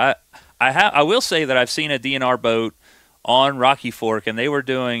seen it. But I will say that I've seen a DNR boat on Rocky Fork, and they were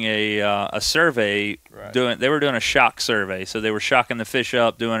doing a survey. Right. They were doing a shock survey, so they were shocking the fish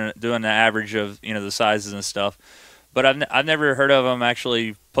up, doing the average of the sizes and stuff. But I've never heard of them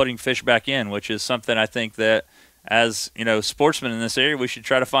actually putting fish back in, which is something I think that as sportsmen in this area, we should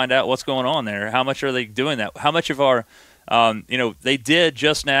try to find out what's going on there. How much are they doing that? How much of our they did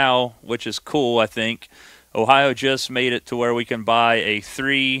just now, which is cool. I think Ohio just made it to where we can buy a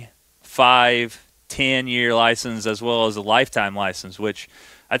 3, 5, 10-year license as well as a lifetime license, which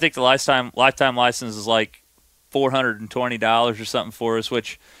I think the lifetime license is like $420 or something for us,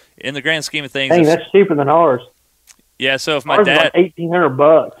 which in the grand scheme of things, Dang, that's cheaper than ours. Yeah, so if my ours dad, is like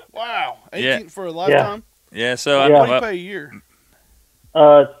 $1,800. Wow, 18 for a lifetime. Yeah, so Yeah. What do you pay a year?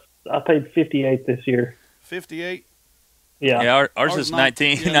 I paid 58 this year. 58. yeah, ours Ours is is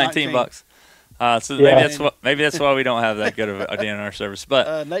 19 19. bucks. So Yeah. maybe that's why we don't have that good of a DNR service.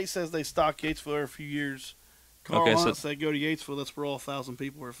 But Nate says they stock Yatesville every few years. Carl Okay, so- Hunt said go to Yatesville. That's where all 1,000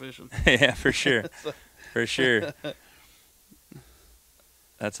 people are fishing. yeah, for sure, for sure.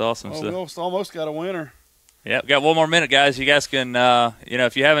 That's awesome. Well, So, we almost got a winner. yeah, we got one more minute, guys. You guys can,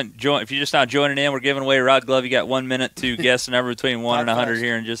 if you haven't joined, if you're just not joining in, we're giving away a rod glove. You got 1 minute to guess the number between 1 and 100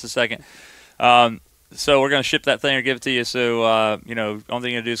 here in just a second. So we're going to ship that thing or give it to you. So, only thing you're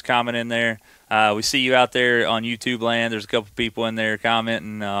going to do is comment in there. We see you out there on YouTube land. There's a couple people in there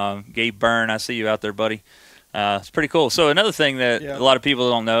commenting. Gabe Byrne, I see you out there, buddy. It's pretty cool. So another thing that a lot of people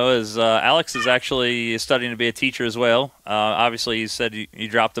don't know is Alex is actually studying to be a teacher as well. Obviously, he said he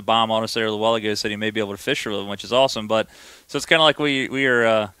dropped a bomb on us there a little while ago. Said he may be able to fish for a living, which is awesome. But so it's kind of like we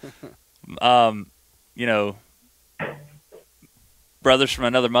are, brothers from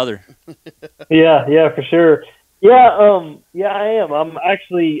another mother. Yeah, for sure. Yeah, I am.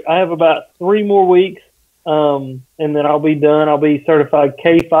 I have about 3 more weeks, and then I'll be done. I'll be certified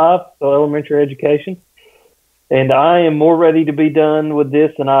K-5, so elementary education. And I am more ready to be done with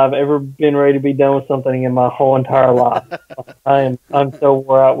this than I've ever been ready to be done with something in my whole entire life. I'm so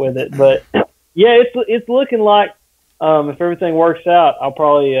wore out with it. But yeah, it's looking like if everything works out, I'll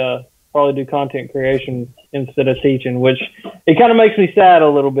probably do content creation instead of teaching, which it kind of makes me sad a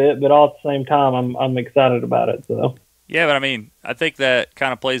little bit, but all at the same time, I'm excited about it. So. Yeah, but I mean, I think that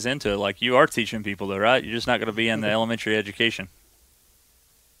kind of plays into it. Like, you are teaching people, though, right? You're just not going to be in the elementary education.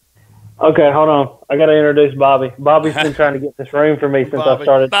 Okay, hold on. I got to introduce Bobby. Bobby's been trying to get this room for me since I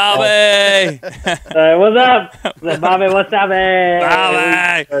started. Bobby! What's up? Bobby, what's up, man?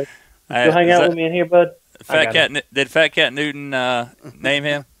 Bobby! You hang out with me in here, bud? Did Fat Cat Newton name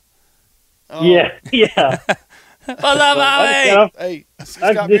him? Oh, Yeah. What's up, Bobby? Hey, just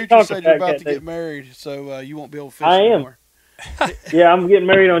Scott Butcher talked said to you're Fat about Cat to get Newton. married, so you won't be able to fish I am. anymore. Yeah, I'm getting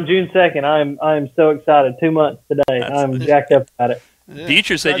married on June 2nd. I'm so excited. 2 months today. I'm jacked up about it. Yeah.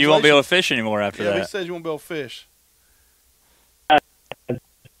 Beecher said you won't be able to fish anymore after Yeah, he that. said you won't be able to fish.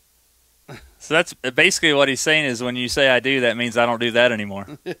 So that's basically what he's saying is when you say I do, that means I don't do that anymore.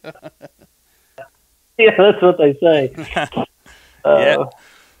 Yeah, that's what they say. Yeah. All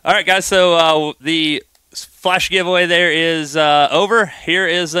right, guys. So the flash giveaway there is over. Here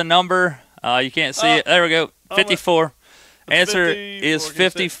is the number. You can't see it. There we go. 54. Answer 54. is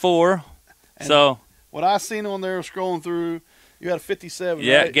 54. So What I seen on there scrolling through, you had a 57.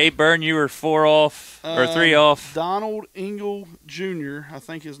 yeah, right? Gabe Byrne, you were 4 off or 3 off. Donald Engel Jr., I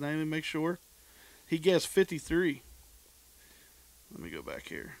think his name, and make sure. He guessed 53. Let me go back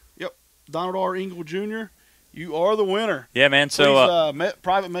here. Yep. Donald R. Engel Jr., you are the winner. Yeah, man. Please So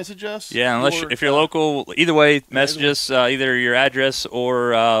private message us. yeah, unless if you're local, either way, message us either your address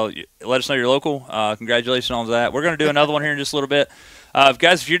or let us know you're local. Congratulations on that. We're going to do another one here in just a little bit.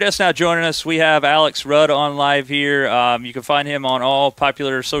 Guys, if you're just now joining us, we have Alex Rudd on live here. You can find him on all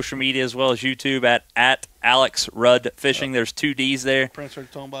popular social media as well as YouTube at Alex Rudd Fishing. There's 2 D's there. Prince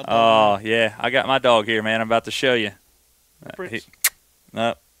heard talking about Oh, yeah. I got my dog here, man. I'm about to show you. Prince. He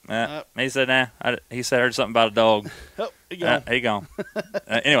said, nah. He said, I heard something about a dog. Oh, he gone. He gone.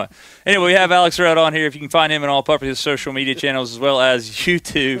 Anyway, we have Alex Rudd on here. If you can find him on all popular social media channels as well as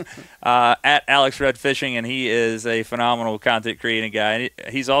YouTube at Alex Rudd Fishing, and he is a phenomenal content creating guy. And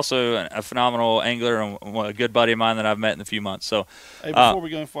he's also a phenomenal angler and a good buddy of mine that I've met in a few months. So, hey, before we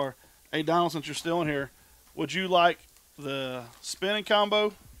go far, hey, Donald, since you're still in here, would you like the spinning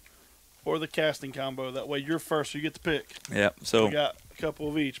combo or the casting combo? That way you're first, so you get to pick. Yeah. So we got a couple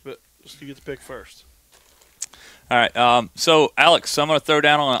of each, but just you get to pick first. All right. So Alex, I'm gonna throw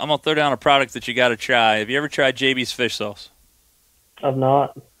down a product that you got to try. Have you ever tried JB's fish sauce? I've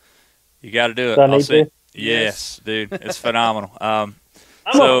not. You got to do it. Do I need to? Yes, dude. It's phenomenal. I'm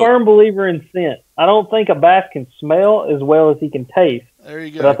a firm believer in scent. I don't think a bass can smell as well as he can taste. There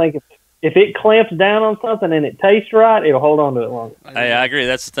you go. But I think if it clamps down on something and it tastes right, it'll hold on to it longer. Hey, I agree.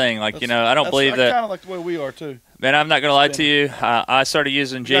 That's the thing. Like, I don't believe that. Kind of like the way we are too. Man, I'm not gonna lie to you. I started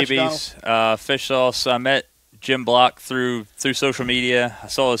using JB's fish sauce. I met Jim Block through social media. I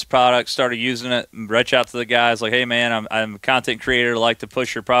saw his product, started using it, reached out to the guys like, hey man, I'm a content creator, like to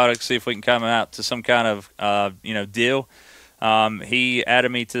push your product, see if we can come out to some kind of deal. He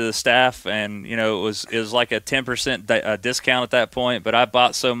added me to the staff, and it was like a 10% discount at that point. But I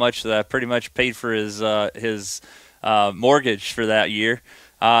bought so much that I pretty much paid for his mortgage for that year.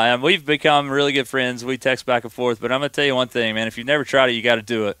 And we've become really good friends. We text back and forth. But I'm gonna tell you one thing, man. If you've never tried it, you got to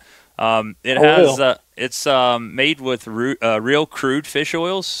do it. It's made with real crude fish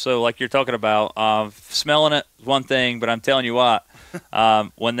oils. So like you're talking about, smelling it one thing, but I'm telling you what,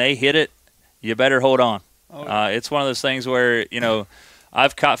 when they hit it, you better hold on. It's one of those things where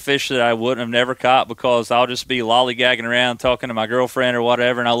I've caught fish that I wouldn't have never caught because I'll just be lollygagging around talking to my girlfriend or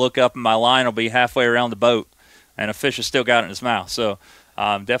whatever, and I look up and my line will be halfway around the boat, and a fish has still got it in his mouth. So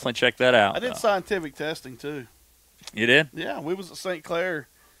definitely check that out. I did scientific testing too. You did? Yeah, we was at St. Clair,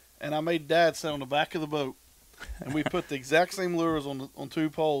 and I made Dad sit on the back of the boat, and we put the exact same lures on 2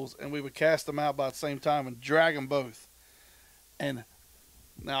 poles, and we would cast them out by the same time and drag them both. And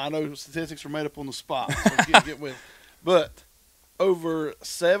now I know statistics are made up on the spot, so get with. But over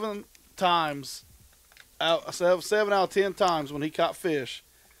 7 out of 10 times when he caught fish,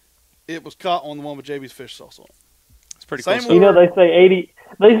 it was caught on the one with JB's fish sauce on it. It's pretty Same cool. lure.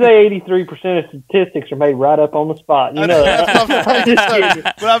 They say 83% of statistics are made right up on the spot. You know that.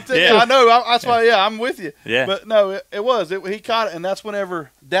 But I know. That's why. Yeah, I'm with you. Yeah. But no, it was. He caught it, and that's whenever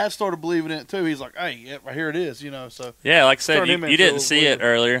Dad started believing in it too. He's like, "Hey, yeah, here it is." So yeah, like I said, you didn't see it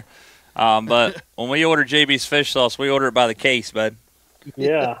earlier, but when we ordered JB's fish sauce, we ordered it by the case, bud.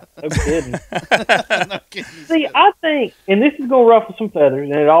 Yeah, no kidding. No kidding. See, I think, and this is going to ruffle some feathers,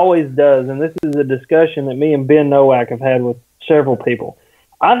 and it always does, and this is a discussion that me and Ben Nowak have had with several people.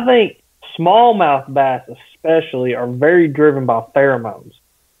 I think smallmouth bass especially are very driven by pheromones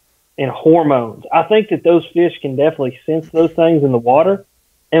and hormones. I think that those fish can definitely sense those things in the water.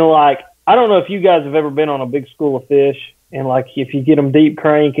 And, I don't know if you guys have ever been on a big school of fish, and, if you get them deep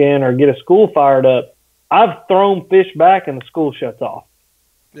cranking or get a school fired up, I've thrown fish back and the school shuts off.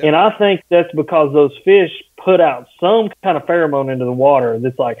 Yeah. And I think that's because those fish put out some kind of pheromone into the water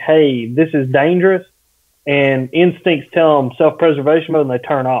that's like, hey, this is dangerous, and instincts tell them self-preservation mode and they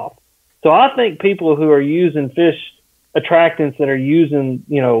turn off. So I think people who are using fish attractants that are using,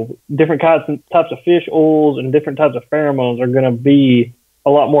 different types of fish oils and different types of pheromones are going to be a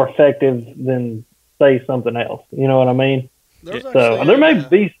lot more effective than, say, something else. You know what I mean? So there may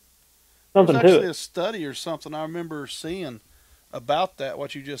be something to it. There's actually a study or something I remember seeing about that,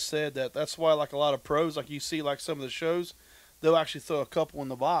 what you just said, that's why a lot of pros, like you see some of the shows, they'll actually throw a couple in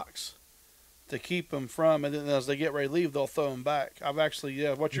the box to keep them from, and then as they get ready to leave, they'll throw them back. I've actually,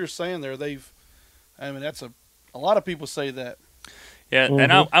 what you're saying there, that's a lot of people say that. Yeah,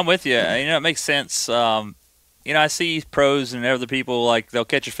 and I'm with you. It makes sense. I see pros and other people, they'll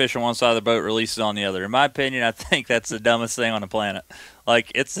catch a fish on one side of the boat, release it on the other. In my opinion, I think that's the dumbest thing on the planet.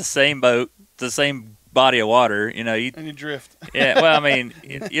 It's the same boat, the same body of water, and you drift. Yeah, well, and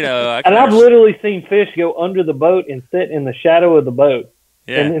I've literally seen fish go under the boat and sit in the shadow of the boat,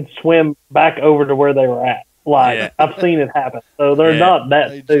 and then swim back over to where they were at. Like Yeah. I've seen it happen, so they're Yeah. not that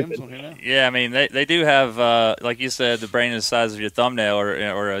Hey, Jim's stupid. on here now. Yeah, I mean they do have like you said, the brain the size of your thumbnail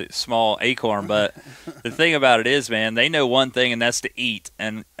or a small acorn. But the thing about it is, man, they know one thing, and that's to eat.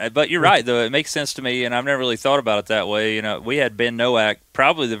 And but you're right though, it makes sense to me, and I've never really thought about it that way. You know, we had Ben Nowak,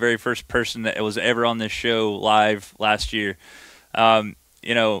 probably the very first person that was ever on this show live last year.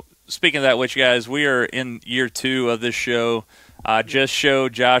 You know, speaking of that, which guys, we are in year 2 of this show. I just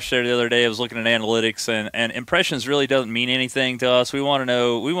showed Josh there the other day. I was looking at analytics, and impressions really doesn't mean anything to us. We want to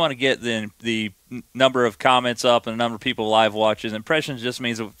know, we want to get the number of comments up and the number of people live watches. Impressions just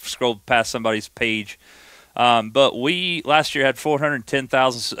means we've scrolled past somebody's page. But we last year had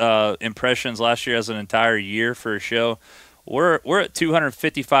 410,000 impressions last year as an entire year for a show. We're at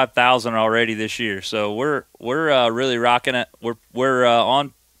 255,000 already this year, so we're really rocking it. We're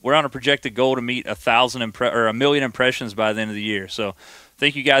on a projected goal to meet 1 million impressions by the end of the year. So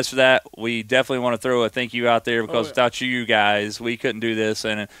thank you guys for that. We definitely want to throw a thank you out there because without you guys, we couldn't do this.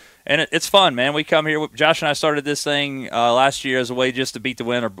 And it's fun, man. We come here. Josh and I started this thing last year as a way just to beat the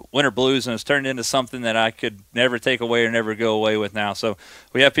winter blues, and it's turned into something that I could never take away or never go away with now. So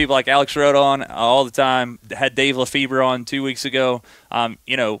we have people like Alex Rudd on all the time. Had Dave Lefebvre on 2 weeks ago.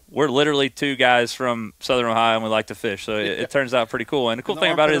 You know, we're literally 2 guys from Southern Ohio, and we like to fish. So it turns out pretty cool. And the cool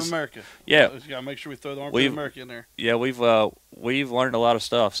thing about it is, America. Yeah, You gotta make sure we throw the armpit of America in there. yeah, we've learned a lot of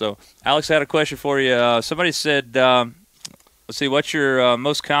stuff. So Alex, I had a question for you. Somebody said, let's see, what's your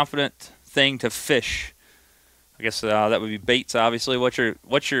most confident thing to fish? I guess that would be baits, obviously. What's your?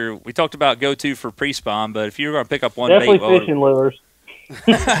 We talked about go-to for pre-spawn, but if you were going to pick up one Definitely bait, fishing lures.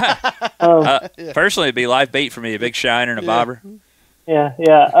 personally, it'd be live bait for me, a big shiner and a bobber. Yeah.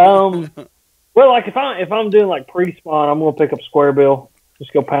 Well, like if I'm doing like pre-spawn, I'm gonna pick up square bill.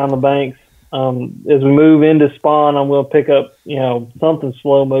 Just go pound the banks. As we move into spawn, I'm gonna pick up something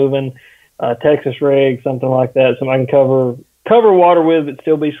slow moving, Texas rig, something like that, so I can cover water with it,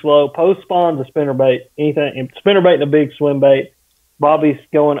 still be slow. Post spawn's a spinnerbait. Anything spinnerbait and a big swim bait. Bobby's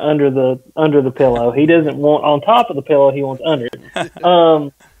going under the pillow. He doesn't want on top of the pillow. He wants under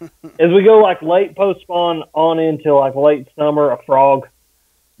it. As we go like late post spawn on into like late summer, a frog.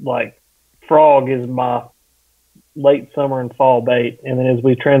 Like frog is my late summer and fall bait. And then as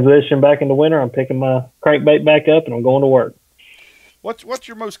we transition back into winter, I'm picking my crankbait back up and I'm going to work. What's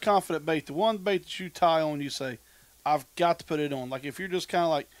your most confident bait? The one bait that you tie on, you say, I've got to put it on. Like if you're just kind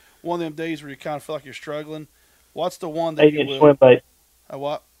of like one of them days where you kind of feel like you're struggling, what's the one that 8-inch swim bait. A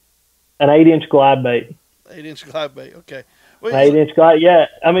what? An 8-inch glide bait. 8-inch glide bait. Okay. Well, 8-inch glide. Yeah.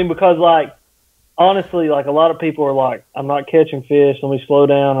 I mean, because like, honestly, like a lot of people are like, I'm not catching fish. Let me slow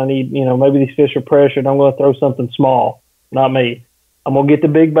down. I need, maybe these fish are pressured. I'm going to throw something small. Not me. I'm going to get the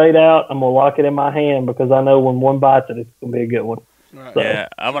big bait out. I'm going to lock it in my hand because I know when one bites it, it's going to be a good one. Right. So, Yeah,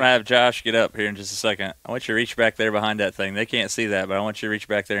 I'm going to have Josh get up here in just a second. I want you to reach back there behind that thing. They can't see that, but I want you to reach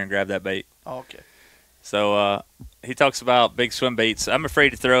back there and grab that bait. Oh, okay. So he talks about big swim baits. I'm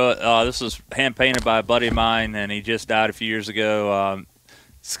afraid to throw it. This was hand-painted by a buddy of mine, and he just died a few years ago.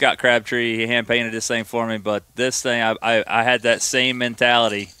 Scott Crabtree, he hand-painted this thing for me. But this thing, I had that same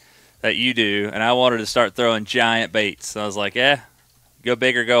mentality that you do, and I wanted to start throwing giant baits. So I was like, go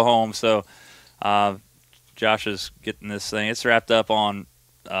big or go home. So Josh is getting this thing. It's wrapped up on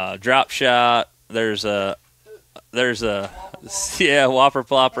drop shot. There's a whopper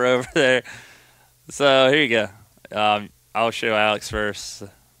plopper over there. So here you go. I'll show Alex first.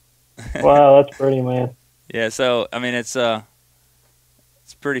 wow, that's pretty, man. Yeah. So I mean, it's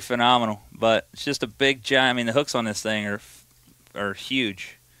pretty phenomenal, but it's just a big giant. I mean, the hooks on this thing are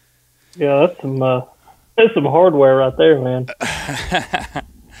huge. Yeah, that's some hardware right there, man.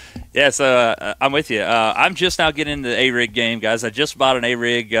 Yeah, so I'm with you. I'm just now getting into the A-Rig game, guys. I just bought an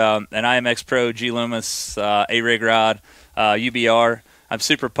A-Rig, an IMX Pro G Loomis A-Rig rod, UBR. I'm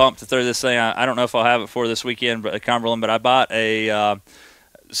super pumped to throw this thing. I don't know if I'll have it for this weekend at Cumberland, but I bought a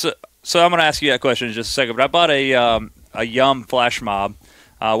so I'm going to ask you that question in just a second, but I bought a Yum Flash Mob.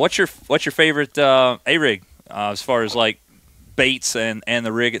 What's your favorite A-Rig as far as like baits and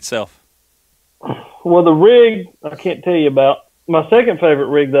the rig itself? Well, the rig I can't tell you about. My second favorite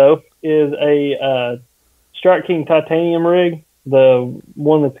rig, though, is a Strike King titanium rig, the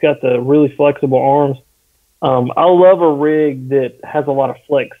one that's got the really flexible arms. I love a rig that has a lot of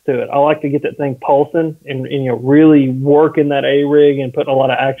flex to it. I like to get that thing pulsing and really working that A-rig and putting a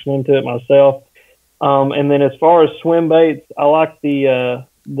lot of action into it myself. And then as far as swim baits, I like the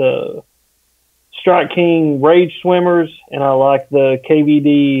Strike King Rage Swimmers, and I like the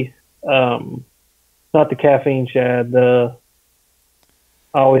KVD, not the Caffeine Shad,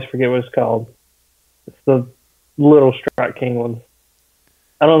 I always forget what it's called. It's the little Strike King ones.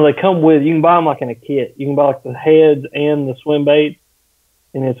 I don't know, they come with, you can buy them like in a kit. You can buy like the heads and the swim baits,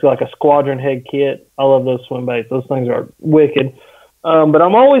 and it's like a squadron head kit. I love those swim baits. Those things are wicked. But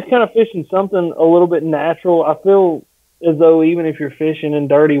I'm always kind of fishing something a little bit natural. I feel as though even if you're fishing in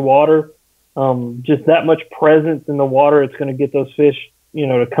dirty water, just that much presence in the water, it's going to get those fish,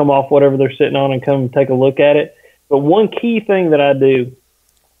 to come off whatever they're sitting on and come take a look at it. But one key thing that I do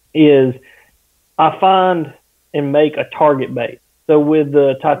is I find and make a target bait. So with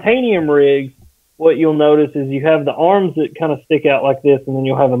the titanium rigs, what you'll notice is you have the arms that kind of stick out like this, and then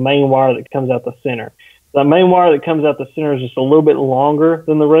you'll have a main wire that comes out the center. The main wire that comes out the center is just a little bit longer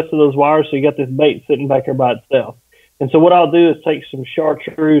than the rest of those wires, so you got this bait sitting back here by itself. And so what I'll do is take some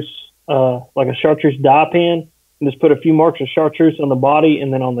chartreuse, like a chartreuse dye pen, and just put a few marks of chartreuse on the body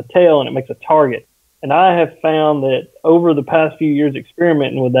and then on the tail, and it makes a target. And I have found that over the past few years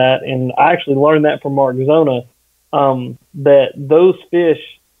experimenting with that, and I actually learned that from Mark Zona, that those fish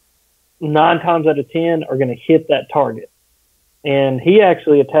 9 times out of 10 are going to hit that target. And he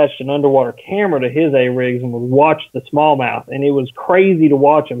actually attached an underwater camera to his A-rigs and would watch the smallmouth, and it was crazy to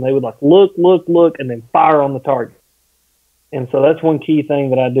watch them. They would like look, and then fire on the target. And so that's one key thing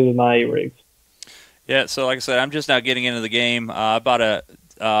that I do with my A-rigs. Yeah, so like I said, I'm just now getting into the game. I bought a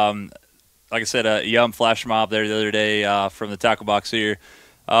Yum Flash Mob there the other day from the tackle box here.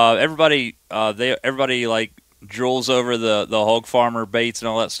 Everybody like drools over the Hog Farmer baits and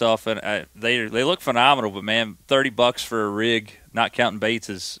all that stuff, and they look phenomenal. But man, $30 for a rig, not counting baits,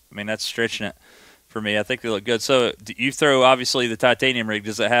 that's stretching it for me. I think they look good. So you throw obviously the titanium rig.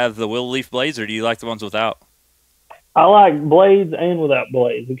 Does it have the willow leaf blades, or do you like the ones without? I like blades and without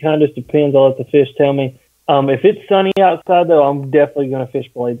blades. It kind of just depends. I'll let the fish tell me. If it's sunny outside, though, I'm definitely going to fish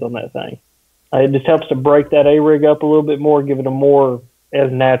blades on that thing. It just helps to break that A-rig up a little bit more, give it a more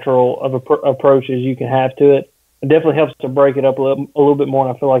as natural of approach as you can have to it. It definitely helps to break it up a little bit more,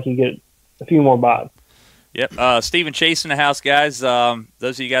 and I feel like you get a few more bites. Yep. Stephen Chase in the house, guys. Those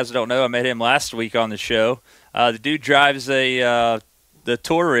of you guys that don't know, I met him last week on the show. The dude drives the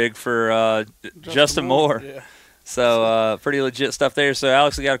tour rig for Justin Moore. Yeah. So pretty legit stuff there. So,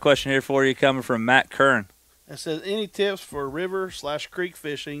 Alex, I got a question here for you coming from Matt Kern. It says, any tips for river/creek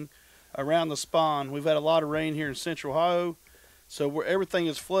fishing around the spawn? We've had a lot of rain here in Central Ohio, so where everything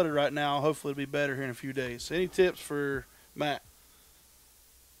is flooded right now. Hopefully it'll be better here in a few days. So any tips for Matt?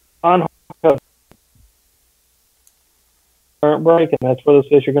 On current break, and that's where those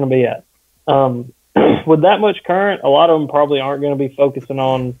fish are going to be at. With that much current, a lot of them probably aren't going to be focusing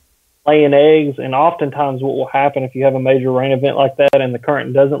on laying eggs, and oftentimes what will happen if you have a major rain event like that and the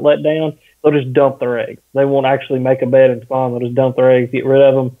current doesn't let down, they'll just dump their eggs. They won't actually make a bed and spawn. They'll just dump their eggs, get rid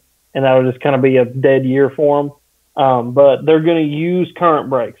of them, and that'll just kind of be a dead year for them. But they're going to use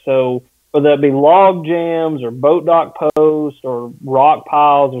current breaks. So whether that be log jams or boat dock posts or rock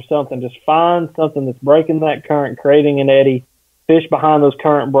piles or something, just find something that's breaking that current, creating an eddy, fish behind those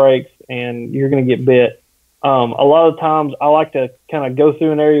current breaks, and you're going to get bit. A lot of times I like to kind of go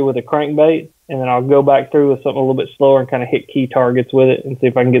through an area with a crankbait, and then I'll go back through with something a little bit slower and kind of hit key targets with it and see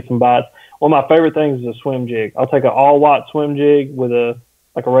if I can get some bites. One of my favorite things is a swim jig. I'll take an all-white swim jig with a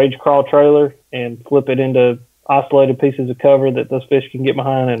Rage Crawl trailer and flip it into isolated pieces of cover that those fish can get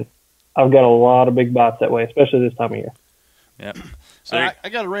behind, and I've got a lot of big bites that way, especially this time of year. Yeah. So I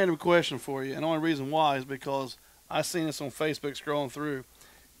got a random question for you, and the only reason why is because I seen this on Facebook scrolling through.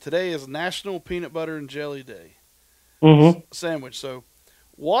 Today is National Peanut Butter and Jelly Day. Sandwich. So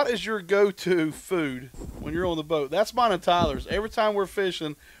what is your go-to food when you're on the boat? That's mine and Tyler's. Every time we're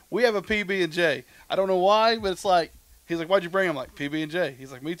fishing, we have a PB&J. I don't know why, but it's like, he's like, why'd you bring them? I'm like, PB&J.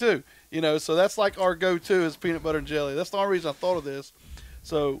 He's like, me too. So that's like our go-to is peanut butter and jelly. That's the only reason I thought of this.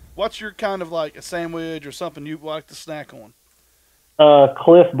 So what's your kind of like a sandwich or something you like to snack on?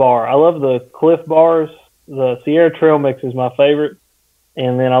 Cliff Bar. I love the Cliff Bars. The Sierra Trail Mix is my favorite.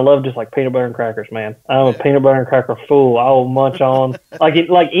 And then I love just like peanut butter and crackers, man. I'm a peanut butter and cracker fool. I will munch on like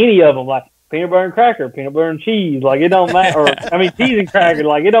any of them, like peanut butter and cracker, peanut butter and cheese. Like it don't matter. Or cheese and cracker.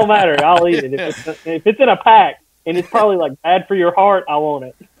 Like it don't matter. I'll eat it if it's in a pack and it's probably like bad for your heart. I want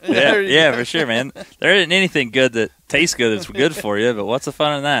it. Yeah, for sure, man. There isn't anything good that tastes good that's good for you. But what's the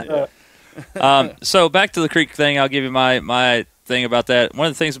fun in that? So back to the creek thing. I'll give you my thing about that. One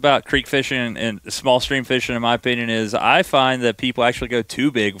of the things about creek fishing and small stream fishing, in my opinion, is I find that people actually go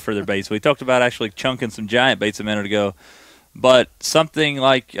too big for their baits. We talked about actually chunking some giant baits a minute ago, but something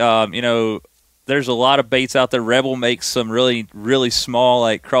like there's a lot of baits out there. Rebel makes some really, really small,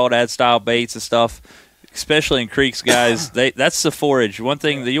 like crawdad style baits and stuff, especially in creeks, guys. That's the forage. One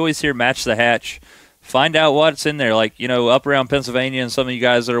thing that you always hear, match the hatch. Find out what's in there. Like, up around Pennsylvania, and some of you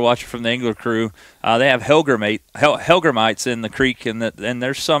guys that are watching from the Angler Crew, they have Hellgrammites in the creek, and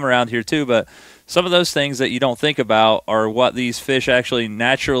there's some around here too. But some of those things that you don't think about are what these fish actually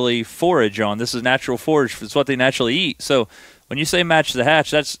naturally forage on. This is natural forage. It's what they naturally eat. So when you say match the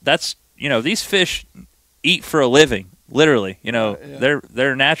hatch, that's these fish eat for a living, literally.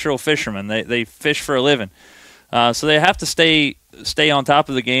 They're natural fishermen. They fish for a living. So they have to stay on top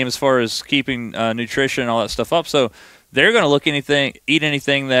of the game as far as keeping nutrition and all that stuff up. So they're going to eat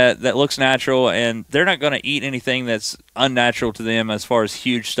anything that looks natural, and they're not going to eat anything that's unnatural to them as far as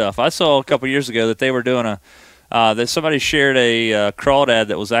huge stuff. I saw a couple years ago that they were doing that somebody shared a crawdad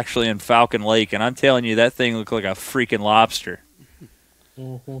that was actually in Falcon Lake, and I'm telling you, that thing looked like a freaking lobster.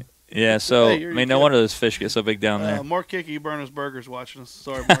 Mm-hmm. Yeah, so no wonder those fish get so big down there. Mark Kicky Burners Burgers watching us.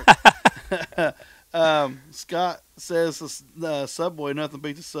 Sorry, Mark. Scott says Subway, nothing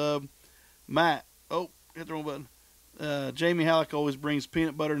beats a sub. Matt, hit the wrong button. Jamie Halleck always brings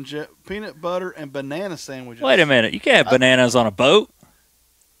peanut butter and banana sandwiches. Wait a minute, you can't have bananas on a boat.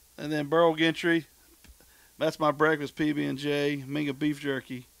 And then Burl Gentry, that's my breakfast, PB&J, Minga beef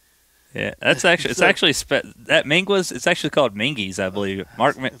jerky. Yeah, that's actually that Mingwas. It's actually called Mingy's, I believe.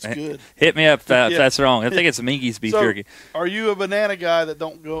 Mark, that's good. Hit me up if that's wrong. I think it's Mingy's beef jerky. Are you a banana guy that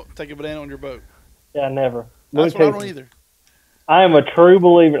don't go take a banana on your boat? Yeah, never. That's what I don't either. I am a true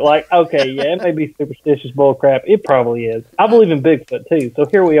believer. Like, okay, yeah, it may be superstitious bull crap. It probably is. I believe in Bigfoot too. So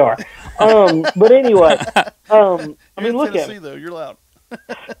here we are. But anyway, look at me. Though you're loud.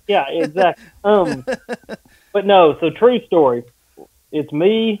 Yeah, exactly. But no. So true story. It's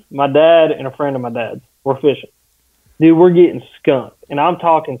me, my dad, and a friend of my dad's. We're fishing. Dude, we're getting skunked. And I'm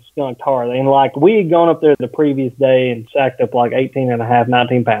talking skunked hard. And, we had gone up there the previous day and sacked up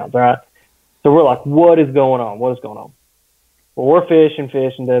 19 pounds, all right? So we're like, what is going on? What is going on? Well, we're fishing,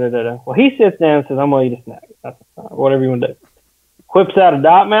 da-da-da-da. Well, he sits down and says, I'm going to eat a snack. I said, all right, whatever you want to do. Whips out a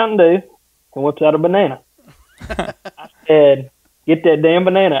Diet Mountain Dew and whips out a banana. I said, get that damn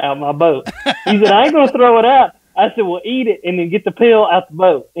banana out of my boat. He said, I ain't going to throw it out. I said, well, eat it and then get the peel out the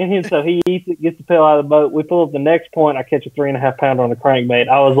boat. And so he eats it, gets the peel out of the boat. We pull up the next point. I catch a 3.5 pounder on the crankbait.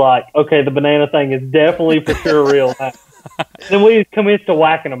 I was like, okay, the banana thing is definitely for sure real. Then we commenced to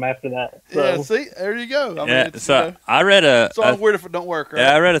whacking them after that. So. Yeah, see, there you go. I read it's all weird if it don't work, right?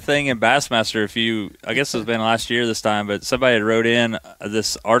 Yeah, I read a thing in Bassmaster. I guess it's been last year this time, but somebody had wrote in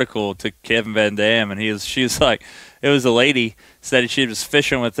this article to Kevin Van Dam, and she was like, it was a lady said she was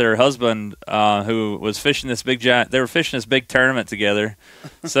fishing with her husband, who was fishing this big giant. They were fishing this big tournament together,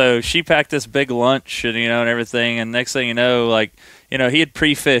 so she packed this big lunch and and everything. And next thing you know, he had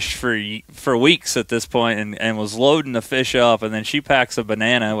pre-fished for weeks at this point and was loading the fish up, and then she packs a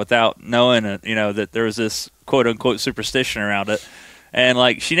banana without knowing that there was this quote unquote superstition around it.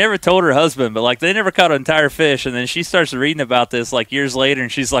 And she never told her husband, but they never caught an entire fish. And then she starts reading about this years later, and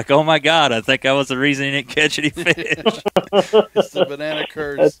she's like, "Oh my God, I think I was the reason he didn't catch any fish." It's the banana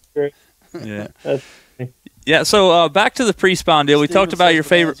curse. That's great. Yeah. Yeah. So back to the pre-spawn deal. We talked about your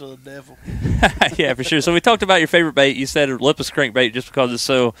favorite. The devil. Yeah, for sure. So we talked about your favorite bait. You said lipless crankbait just because it's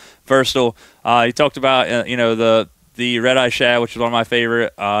so versatile. You talked about the red eye shad, which is one of my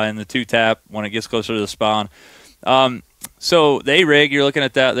favorite, and the 2-tap when it gets closer to the spawn. So the A-rig, you're looking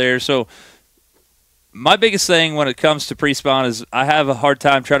at that there. So my biggest thing when it comes to pre-spawn is I have a hard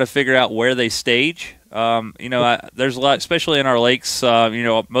time trying to figure out where they stage. There's a lot, especially in our lakes.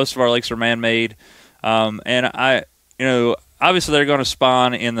 Most of our lakes are man-made, and obviously they're going to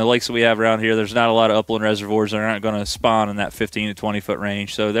spawn in the lakes that we have around here. There's not a lot of upland reservoirs. They're not going to spawn in that 15 to 20 foot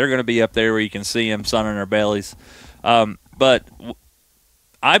range. So they're going to be up there where you can see them sunning their bellies. But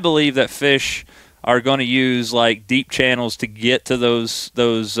I believe that fish are going to use deep channels to get to those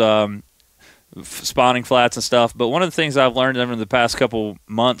spawning flats and stuff. But one of the things I've learned over the past couple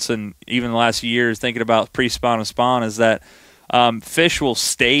months and even the last year thinking about pre-spawn and spawn is that fish will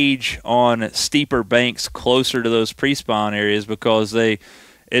stage on steeper banks closer to those pre-spawn areas because it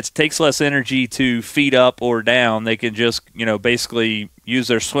takes less energy to feed up or down. They can just basically use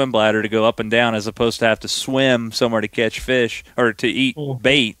their swim bladder to go up and down as opposed to have to swim somewhere to catch fish or to eat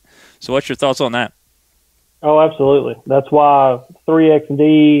bait. So what's your thoughts on that? Oh, absolutely. That's why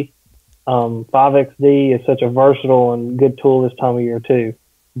 3XD, 5XD is such a versatile and good tool this time of year too.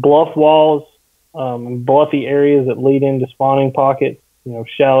 Bluff walls, bluffy areas that lead into spawning pockets,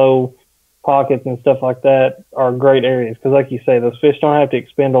 shallow pockets and stuff like that are great areas because, like you say, those fish don't have to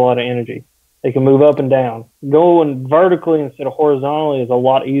expend a lot of energy. They can move up and down. Going vertically instead of horizontally is a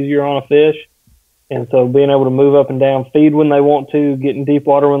lot easier on a fish. And so being able to move up and down, feed when they want to, get in deep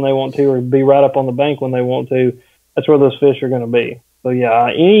water when they want to, or be right up on the bank when they want to, that's where those fish are going to be. So yeah,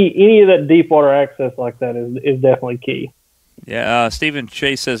 any of that deep water access like that is definitely key. Yeah, Stephen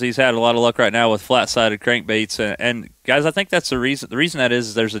Chase says he's had a lot of luck right now with flat-sided crankbaits, and guys, I think that's the reason. The reason that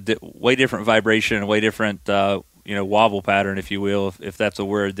is there's a way different vibration, and way different wobble pattern, if you will, if that's a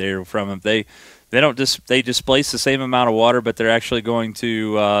word there from them. They displace the same amount of water, but they're actually going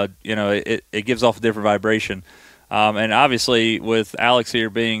to it gives off a different vibration. And obviously, with Alex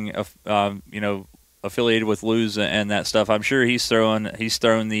here being affiliated with Lew's and that stuff, I'm sure he's thrown the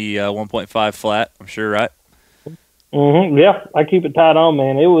 1.5 flat. I'm sure, right? Mm-hmm. Yeah, I keep it tied on,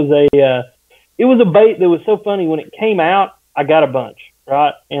 man. It was a bait that was so funny when it came out. I got a bunch,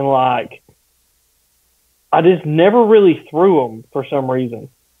 right, and like I just never really threw them for some reason,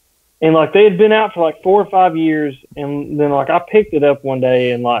 and like they had been out for like 4 or 5 years, and then like I picked it up one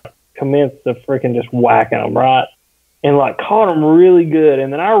day and like commenced to freaking just whacking them, right, and like caught them really good,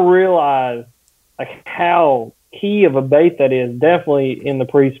 and then I realized like how key of a bait that is, definitely in the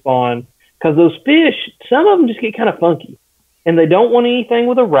pre-spawn. Because those fish, some of them just get kind of funky, and they don't want anything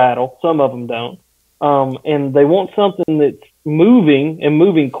with a rattle. Some of them don't, and they want something that's moving and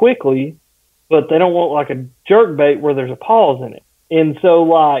moving quickly, but they don't want like a jerk bait where there's a pause in it. And so,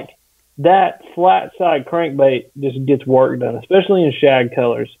 like that flat side crankbait just gets work done, especially in shag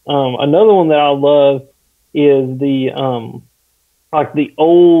colors. Another one that I love is the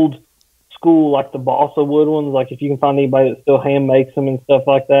old school, like the balsa wood ones. Like if you can find anybody that still hand makes them and stuff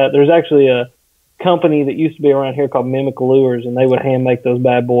like that. There's actually a company that used to be around here called Mimic Lures, and they would hand make those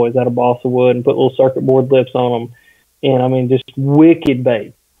bad boys out of balsa wood and put little circuit board lips on them. And I mean, just wicked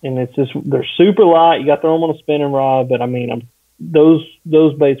bait. And it's just, they're super light. You got to throw them on a spinning rod, but I mean, those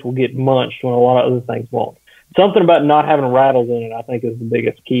baits will get munched when a lot of other things won't. Something about not having rattles in it, I think, is the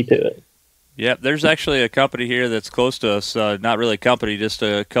biggest key to it. Yeah, there's actually a company here that's close to us. Not really a company, just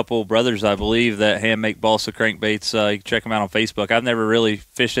a couple brothers, I believe, that hand make balsa crankbaits. You can check them out on Facebook. I've never really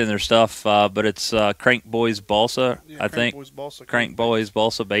fished in their stuff, but it's Crank Boys Balsa, I think. Crank Boys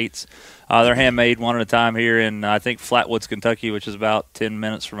Balsa Baits. They're handmade one at a time here in, I think, Flatwoods, Kentucky, which is about 10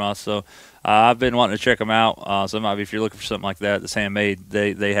 minutes from us. So I've been wanting to check them out. So maybe if you're looking for something like that that's handmade,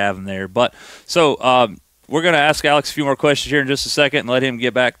 they have them there. But so we're going to ask Alex a few more questions here in just a second and let him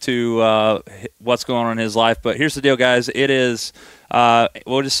get back to what's going on in his life. But here's the deal, guys. It is,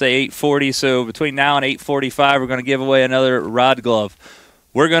 we'll just say 8:40. So between now and 8:45, we're going to give away another rod glove.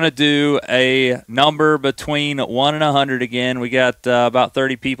 We're going to do a number between 1 and 100 again. We got about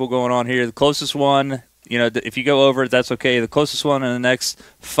 30 people going on here. The closest one, if you go over it, that's okay. The closest one in the next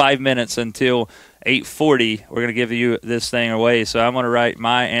 5 minutes until 8:40, we're going to give you this thing away. So I'm going to write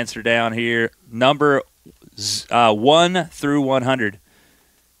my answer down here. Number 1 through 100.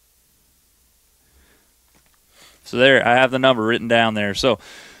 So there, I have the number written down there. So,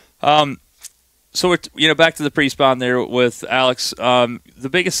 we're back to the pre-spawn there with Alex. The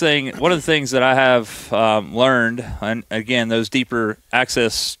biggest thing, one of the things that I have learned, and again, those deeper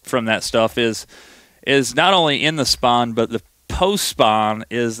access from that stuff is not only in the spawn but the post-spawn,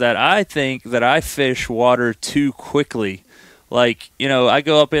 is that I think that I fish water too quickly. Like, I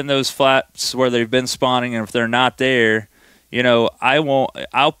go up in those flats where they've been spawning, and if they're not there,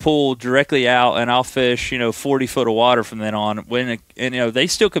 I'll pull directly out and I'll fish, 40 foot of water from then on. They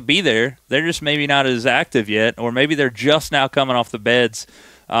still could be there. They're just maybe not as active yet, or maybe they're just now coming off the beds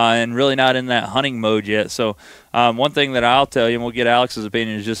and really not in that hunting mode yet. So one thing that I'll tell you, and we'll get Alex's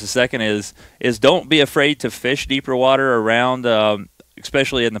opinion in just a second, is don't be afraid to fish deeper water around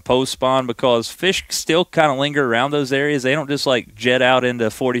especially in the post spawn, because fish still kind of linger around those areas. They don't just like jet out into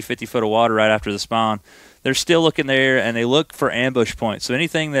 40, 50 foot of water right after the spawn. They're still looking there, and they look for ambush points. So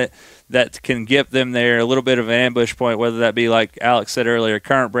anything that can get them there, a little bit of an ambush point, whether that be, like Alex said earlier, a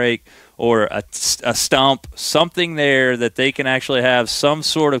current break or a stump, something there that they can actually have some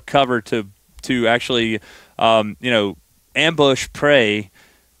sort of cover to actually, ambush prey.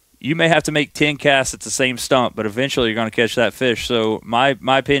 You may have to make 10 casts at the same stump, but eventually you're going to catch that fish. So my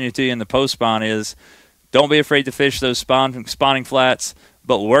opinion to you in the post-spawn is don't be afraid to fish those spawning flats,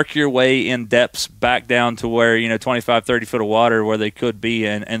 but work your way in depths back down to where, 25, 30 foot of water where they could be,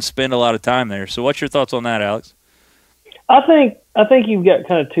 and spend a lot of time there. So what's your thoughts on that, Alex? I think you've got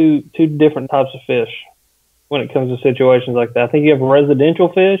kind of two different types of fish when it comes to situations like that. I think you have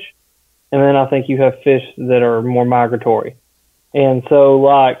residential fish, and then I think you have fish that are more migratory. And so,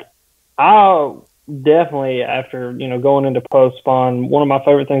 like, I definitely, after, going into post-spawn, one of my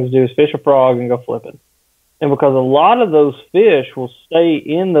favorite things to do is fish a frog and go flipping. And because a lot of those fish will stay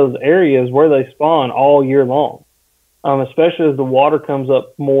in those areas where they spawn all year long, especially as the water comes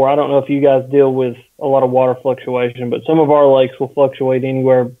up more. I don't know if you guys deal with a lot of water fluctuation, but some of our lakes will fluctuate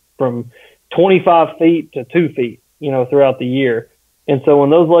anywhere from 25 feet to 2 feet, throughout the year. And so when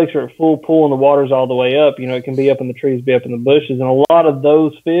those lakes are at full pull and the water's all the way up, it can be up in the trees, be up in the bushes. And a lot of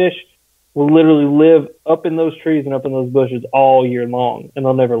those fish will literally live up in those trees and up in those bushes all year long, and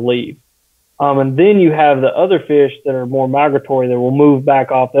they'll never leave. And then you have the other fish that are more migratory that will move back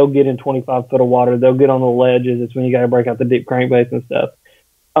off. They'll get in 25 foot of water. They'll get on the ledges. It's when you got to break out the deep crankbaits and stuff.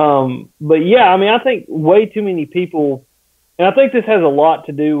 But yeah, I think way too many people, and I think this has a lot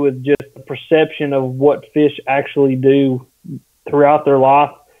to do with just the perception of what fish actually do throughout their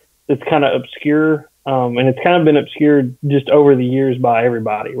life. It's kind of obscure. And it's kind of been obscured just over the years by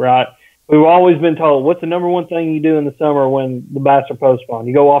everybody, right? We've always been told, what's the number one thing you do in the summer when the bass are post-spawn?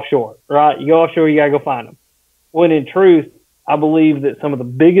 You go offshore, right? You go offshore, you got to go find them. When in truth, I believe that some of the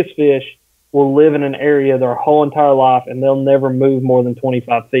biggest fish will live in an area their whole entire life, and they'll never move more than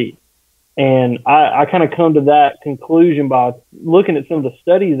 25 feet. And I kind of come to that conclusion by looking at some of the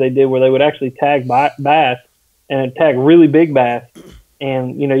studies they did where they would actually tag bass and tag really big bass.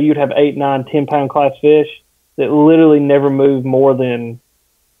 And, you'd have 8, 9, 10-pound class fish that literally never move more than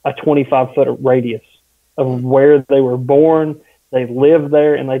a 25-foot radius of where they were born, they lived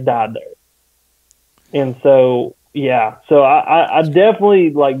there, and they died there. And so, yeah, so I definitely,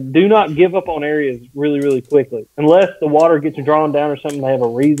 do not give up on areas really, really quickly. Unless the water gets drawn down or something, they have a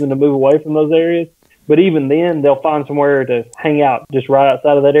reason to move away from those areas. But even then, they'll find somewhere to hang out just right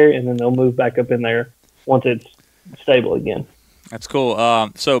outside of that area, and then they'll move back up in there once it's stable again. That's cool.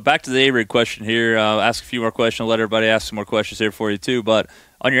 So back to the A-rig question here. Ask a few more questions. Let everybody ask some more questions here for you too. But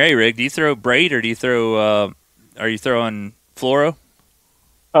on your A-rig, do you throw braid or do you throw? Are you throwing fluoro?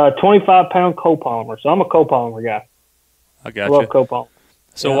 25-pound copolymer. So I'm a copolymer guy. I got I love you. copolymer.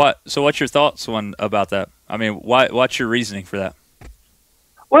 So Yeah. what's your thoughts about that? I mean, what's your reasoning for that?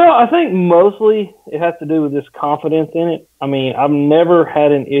 Well, I think mostly it has to do with just confidence in it. I mean, I've never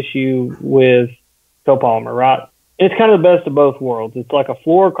had an issue with copolymer, right? It's kind of the best of both worlds. It's like a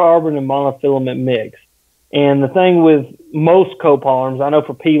fluorocarbon and monofilament mix. And the thing with most copolymers, I know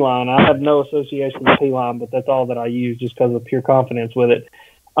for P-line, I have no association with P-line, but that's all that I use just because of pure confidence with it.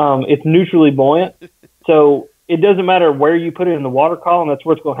 It's neutrally buoyant. So it doesn't matter where you put it in the water column, that's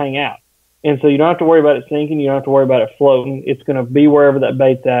where it's going to hang out. And so you don't have to worry about it sinking. You don't have to worry about it floating. It's going to be wherever that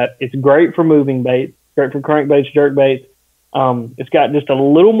bait's at. It's great for moving baits, great for crankbaits, jerkbaits. It's got just a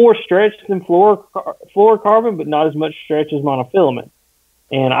little more stretch than fluorocarbon, but not as much stretch as monofilament.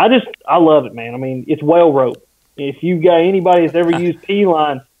 And I love it, man. I mean, it's whale rope. If you got anybody that's ever used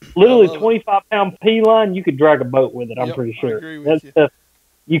P-line, literally 25-pound P-line, you could drag a boat with it, I'm pretty sure. I agree with you. Stuff,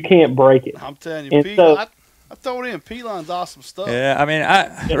 you can't break it. I'm telling you, And P-line, I throw it in. P-line's awesome stuff. Yeah, I mean,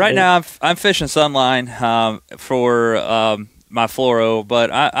 right now I'm fishing Sunline for my fluoro, but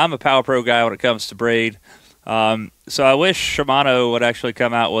I'm a Power Pro guy when it comes to braid. So I wish Shimano would actually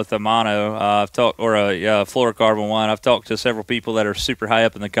come out with a mono. I've talked or a fluorocarbon one. I've talked to several people that are super high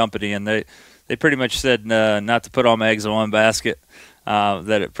up in the company, and they pretty much said not to put all my eggs in one basket.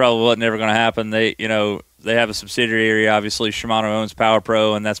 That it probably wasn't ever going to happen. They have a subsidiary. Obviously, Shimano owns Power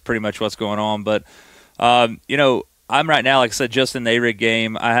Pro, and that's pretty much what's going on. But I'm right now, like I said, just in the A-rig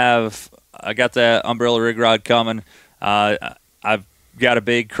game. I got that umbrella rig rod coming. I've got a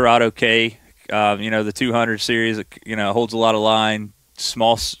big Corrado K. The 200 series, holds a lot of line,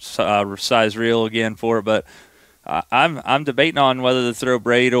 small size reel again for it. But I'm debating on whether to throw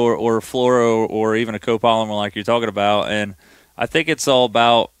braid or fluoro or even a copolymer like you're talking about. And I think it's all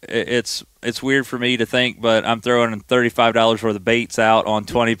about it's weird for me to think, but I'm throwing $35 worth of baits out on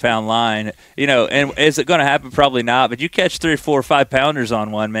 20-pound line. And is it going to happen? Probably not. But you catch 3 or 4 or 5 pounders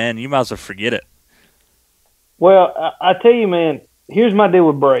on one, man, you might as well forget it. Well, I tell you, man. Here's my deal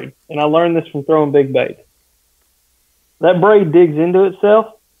with braid, and I learned this from throwing big baits. That braid digs into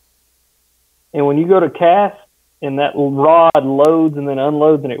itself, and when you go to cast and that rod loads and then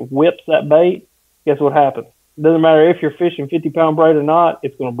unloads and it whips that bait, guess what happens? It doesn't matter if you're fishing 50-pound braid or not,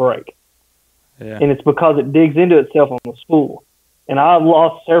 it's going to break. Yeah. And it's because it digs into itself on the spool. And I've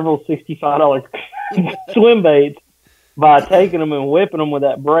lost several $65 swim baits by taking them and whipping them with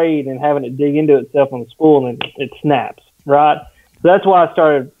that braid and having it dig into itself on the spool, and it snaps, right? So that's why I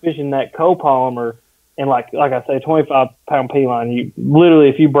started fishing that copolymer, and like I say, 25-pound P-line. You literally,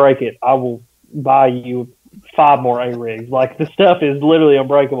 if you break it, I will buy you 5 more A-rigs. Like, the stuff is literally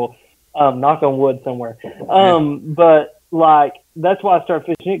unbreakable. Knock on wood somewhere. But that's why I started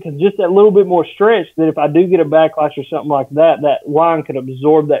fishing it, because just that little bit more stretch, that if I do get a backlash or something like that, that line could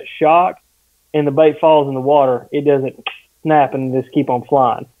absorb that shock, and the bait falls in the water. It doesn't snap and just keep on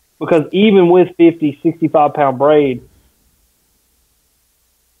flying. Because even with 50, 65-pound braid,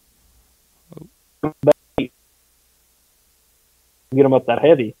 get them up that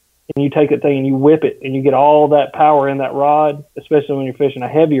heavy. and you take that thing and you whip it, and you get all that power in that rod, especially when you're fishing a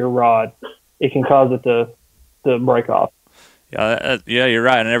heavier rod, it can cause it to break off. Yeah, you're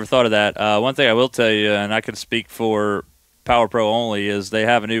right. I never thought of that. One thing I will tell you, and I can speak for Power Pro only, is they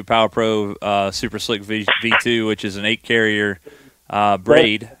have a new Power Pro Super Slick V2, which is an 8-carrier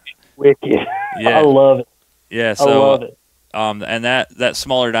braid. That's wicked. Yeah. I love it. Yeah, I love it. And that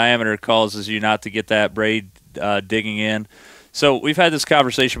smaller diameter causes you not to get that braid digging in. So we've had this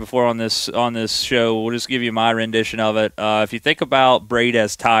conversation before on this show. We'll just give you my rendition of it. If you think about braid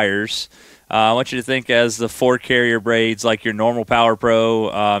as tires, I want you to think as the 4-carrier braids like your normal Power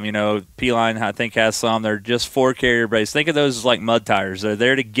Pro. P-Line I think has some. They're just 4-carrier braids. Think of those as like mud tires. They're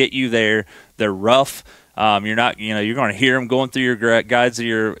there to get you there. They're rough. You're not, you're going to hear them going through your guides of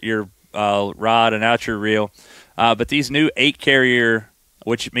your rod and out your reel. But these new 8-carrier,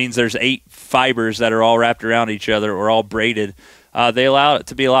 which means there's 8 fibers that are all wrapped around each other or all braided, they allow it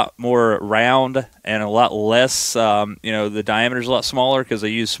to be a lot more round and a lot less, the diameter's a lot smaller because they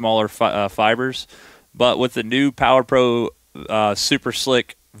use smaller fibers. But with the new Power Pro Super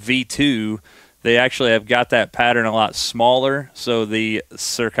Slick V2, they actually have got that pattern a lot smaller, so the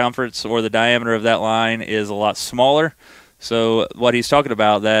circumference or the diameter of that line is a lot smaller. So what he's talking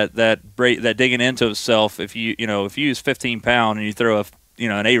about, that digging into itself, if you use 15 pound and you throw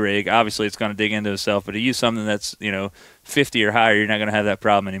an A-rig, obviously it's going to dig into itself. But if you use something that's 50 or higher, you're not going to have that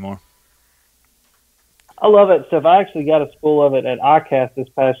problem anymore. I love it. So I actually got a spool of it at ICAST this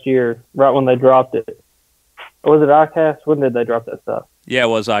past year, right when they dropped it. Or was it ICAST? When did they drop that stuff? Yeah, it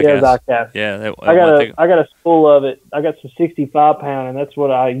was ICAST. Yeah, it was ICAST. Yeah, I got a spool of it. I got some 65 pound, and that's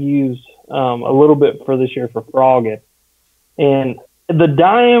what I used a little bit for this year for frogging. And the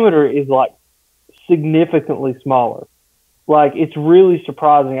diameter is like significantly smaller. Like, it's really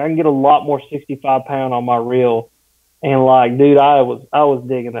surprising. I can get a lot more 65 pound on my reel. And like, dude, I was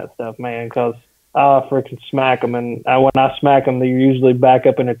digging that stuff, man, because I freaking smack them. And when I smack them, they're usually back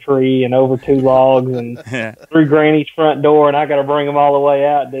up in a tree and over 2 logs and through Granny's front door. And I got to bring them all the way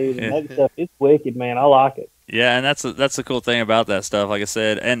out, dude. And that stuff, it's wicked, man. I like it. Yeah, and that's the cool thing about that stuff, like I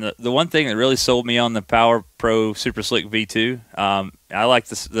said. And the one thing that really sold me on the Power Pro Super Slick V2, I like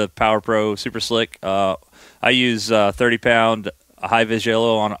the Power Pro Super Slick. I use 30-pound high-vis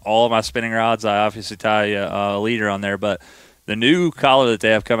yellow on all of my spinning rods. I obviously tie a leader on there, but the new collar that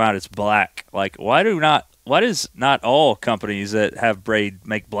they have come out, it's black. Like, why does not all companies that have braid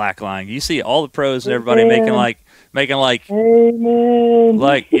make black line? You see all the pros and everybody making like Amen.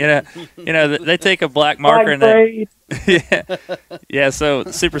 Like they take a black marker and yeah. So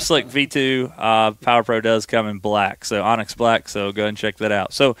Super Slick V2 Power Pro does come in black, so Onyx black. So go ahead and check that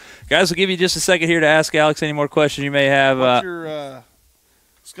out. So guys, we'll give you just a second here to ask Alex any more questions you may have. What's your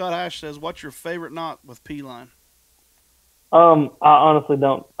Scott Ash says, "What's your favorite knot with P-line?" I honestly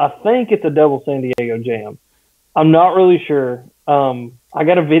don't. I think it's a double San Diego jam. I'm not really sure. I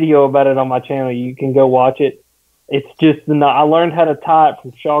got a video about it on my channel. You can go watch it. It's just the knot. I learned how to tie it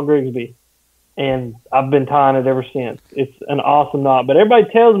from Shaw Grigsby, and I've been tying it ever since. It's an awesome knot. But everybody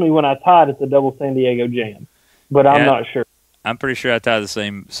tells me when I tie it, it's a double San Diego jam. But I'm not sure. I'm pretty sure I tie the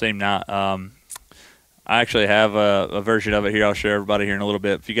same knot. I actually have a version of it here. I'll show everybody here in a little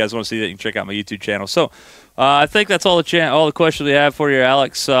bit. If you guys want to see that, you can check out my YouTube channel. So I think that's all the questions we have for you,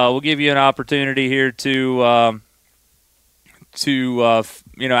 Alex. We'll give you an opportunity here to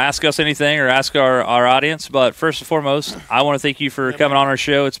ask us anything or ask our audience. But first and foremost, I want to thank you for coming on our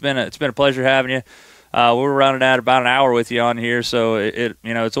show. It's been a pleasure having you. We're running at about an hour with you on here, so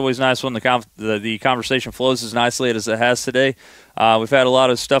it's always nice when the conversation flows as nicely as it has today. We've had a lot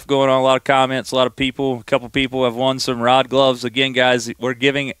of stuff going on, a lot of comments, a lot of people. A couple people have won some rod gloves. Again, guys, we're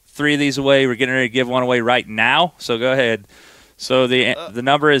giving 3 of these away. We're getting ready to give one away right now, so go ahead. So the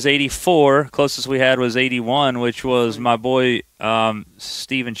number is 84. Closest we had was 81, which was my boy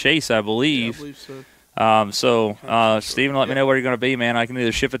Stephen Chase, I believe. Yeah, I believe so. Stephen, let me know where you're going to be, man. I can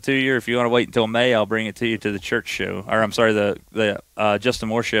either ship it to you, or if you want to wait until May, I'll bring it to you to the church show. Or I'm sorry, the Justin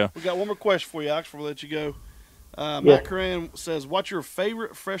Moore show. We got one more question for you, Alex, before we let you go. Matt Coran says, "What's your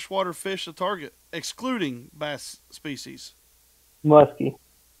favorite freshwater fish to target, excluding bass species?" Muskie.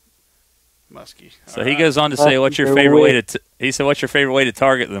 So he goes on to say, "What's your favorite way to?" He said, "What's your favorite way to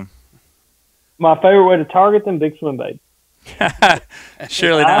target them?" My favorite way to target them, big swim bait.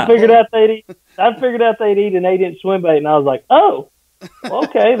 Surely not. I figured out they'd eat an 8-inch swim bait, and I was like, "Oh,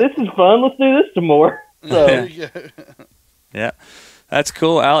 okay, this is fun. Let's do this some more." So, yeah. That's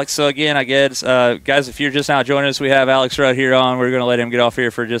cool, Alex. So, again, I guess, guys, if you're just now joining us, we have Alex Rudd here on. We're going to let him get off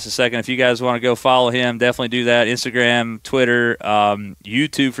here for just a second. If you guys want to go follow him, definitely do that. Instagram, Twitter,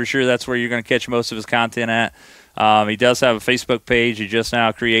 YouTube for sure. That's where you're going to catch most of his content at. He does have a Facebook page he just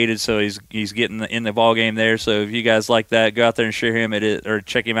now created, so he's getting in the ball game there. So if you guys like that, go out there and share him or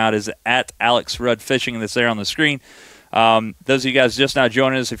check him out. Is at Alex Rudd Fishing, that's there on the screen. Those of you guys just now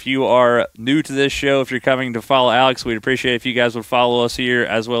joining us, if you are new to this show, if you're coming to follow Alex, we'd appreciate it if you guys would follow us here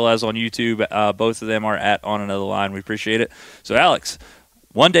as well as on YouTube. Both of them are at On Another Line. We appreciate it. So, Alex,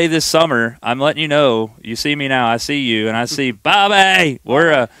 one day this summer, I'm letting you know, you see me now, I see you, and I see Bobby.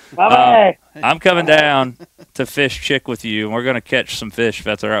 Bobby! I'm coming down to fish chick with you, and we're going to catch some fish if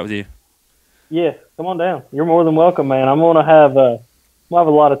that's all right with you. Yes, come on down. You're more than welcome, man. I'm going to have we'll have a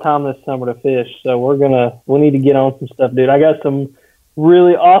lot of time this summer to fish, so we need to get on some stuff, dude. I got some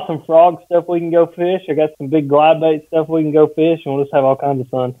really awesome frog stuff we can go fish. I got some big glide bait stuff we can go fish, and we'll just have all kinds of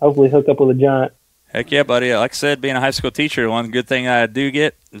fun. Hopefully hook up with a giant. Heck yeah, buddy. Like I said, being a high school teacher, one good thing I do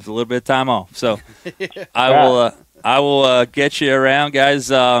get is a little bit of time off. So I will get you around, guys.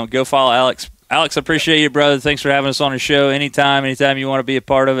 Go follow Alex. Alex, I appreciate you, brother. Thanks for having us on the show. Anytime you want to be a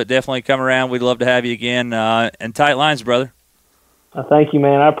part of it, definitely come around. We'd love to have you again. And tight lines, brother. Thank you,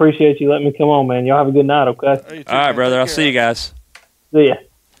 man. I appreciate you letting me come on, man. Y'all have a good night, okay? Hey, all right, brother. I'll see you guys. See ya.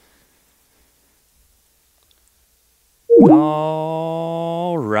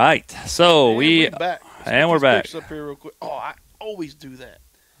 All right. So we're back. Up here real quick. Oh, I always do that.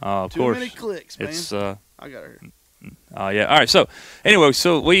 Oh, of Too course. many clicks, man. It's I got it here. Oh yeah. All right. So anyway,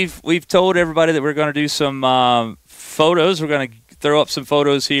 we've told everybody that we're going to do some photos. We're going to throw up some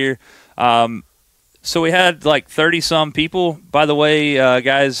photos here. So we had like 30-some people. By the way,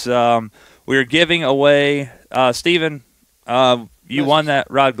 guys, we were giving away. Steven, you won that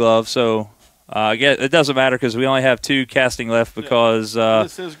rod glove. So I guess it doesn't matter because we only have 2 casting left because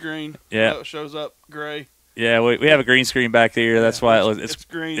this is green. Yeah, it shows up gray. Yeah, we have a green screen back there. That's why it's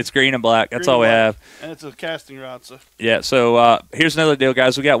green. It's green and black. That's green all we have. And it's a casting rod. So yeah. So here's another deal,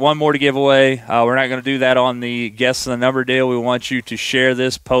 guys. We got one more to give away. We're not going to do that on the guess and the number deal. We want you to share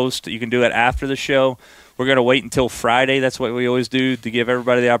this post. You can do it after the show. We're going to wait until Friday. That's what we always do to give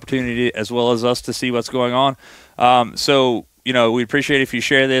everybody the opportunity as well as us to see what's going on. So we appreciate if you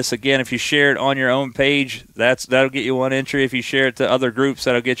share this. Again, if you share it on your own page, that'll get you one entry. If you share it to other groups,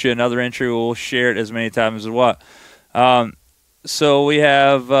 that'll get you another entry. We'll share it as many times as what. So we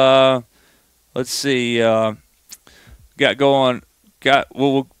have, let's see, we'll give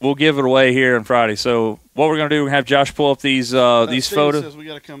it away here on Friday. So what we're gonna do, we're gonna have Josh pull up these photos. Says we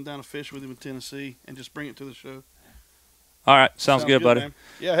got to come down to fish with him in Tennessee and just bring it to the show. All right, sounds good, buddy. Man.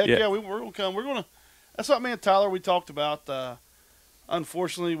 Yeah, heck yeah, we're gonna come. We're gonna. That's what me and Tyler we talked about.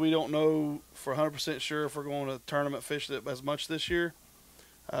 Unfortunately, we don't know for 100% sure if we're going to tournament fish as much this year.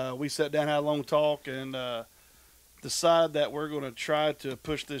 We sat down, had a long talk, and decided that we're going to try to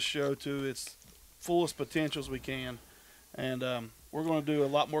push this show to its fullest potential as we can. And we're going to do a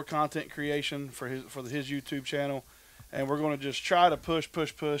lot more content creation for his YouTube channel, and we're going to just try to push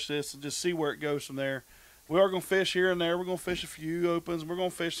this and just see where it goes from there. We are going to fish here and there. We're going to fish a few opens. We're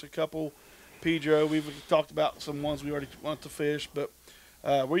going to fish a couple Pedro. We've talked about some ones we already want to fish, but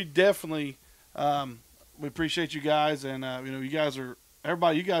we definitely we appreciate you guys, and you guys are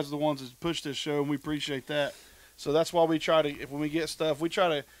everybody. You guys are the ones that push this show, and we appreciate that. So that's why we try to, when we get stuff,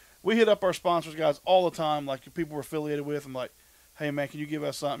 we hit up our sponsors guys all the time, like the people we're affiliated with, and like, hey man, can you give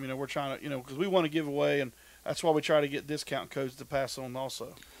us something? We're trying to, because we want to give away, and that's why we try to get discount codes to pass on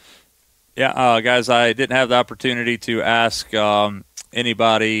also. Yeah, guys, I didn't have the opportunity to ask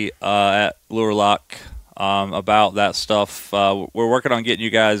anybody at Lure Lock about that stuff. We're working on getting you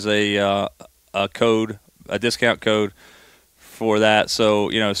guys a code, a discount code for that. So,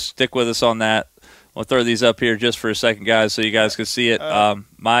 stick with us on that. We'll throw these up here just for a second, guys, so you guys can see it.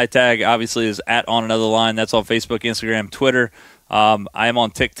 My tag, obviously, is at On Another Line. That's on Facebook, Instagram, Twitter. I am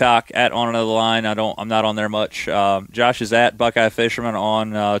on TikTok at On Another Line. I'm not on there much. Josh is at Buckeye Fisherman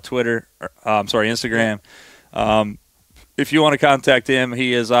on Twitter. Instagram. If you want to contact him,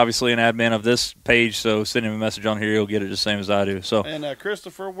 he is obviously an admin of this page, so send him a message on here. He'll get it the same as I do. So. And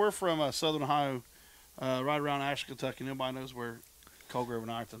Christopher, we're from Southern Ohio, right around Ashland, Kentucky. Nobody knows where Cold Grove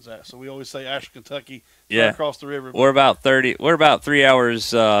and Ironton's at, so we always say Ashland, Kentucky. Yeah, right across the river. We're about 3 hours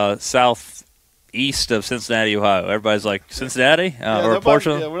southeast of Cincinnati, Ohio. Everybody's like Cincinnati or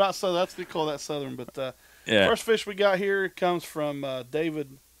Portland. Yeah, we're not so. They call that Southern, but first fish we got here comes from Dave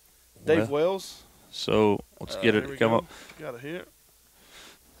Wells. So let's get it. Come up. Got it here.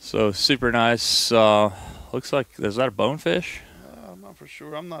 So super nice. Looks like, is that a bonefish? I'm not for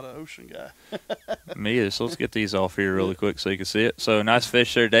sure. I'm not an ocean guy. Me either. So let's get these off here really quick so you can see it. So nice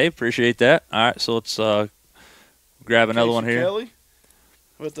fish there, Dave. Appreciate that. All right, so let's grab another one here. Kelly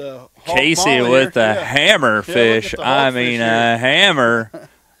with the Casey with the hammer fish. I mean, a hammer.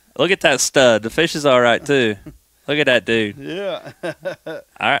 Look at that stud. The fish is all right too. Look at that dude. Yeah. All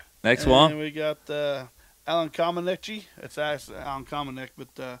right, next one. And we got Alan Kamenecki. It's actually Alan Kamenek,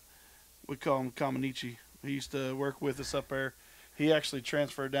 but we call him Kamenichi. He used to work with us up there. He actually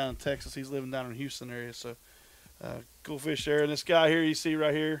transferred down to Texas. He's living down in the Houston area, so cool fish there. And this guy here you see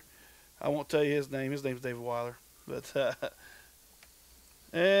right here, I won't tell you his name. His name's David Weiler. But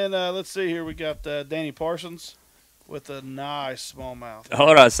and let's see here. We got Danny Parsons with a nice smallmouth.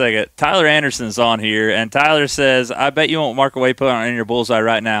 Hold on a second. Tyler Anderson's on here, and Tyler says, "I bet you won't mark a waypoint in your bullseye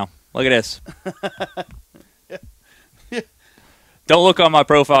right now." Look at this. Don't look on my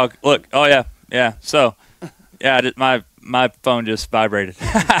profile. Look. Oh yeah. So, yeah, my phone just vibrated.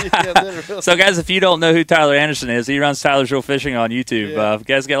 So, guys, if you don't know who Tyler Anderson is, he runs Tyler's Real Fishing on YouTube. Yeah.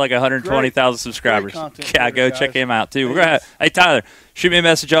 Guy's got like 120,000 subscribers. Yeah, go guys. check him out too. We're gonna. Hey, Tyler, shoot me a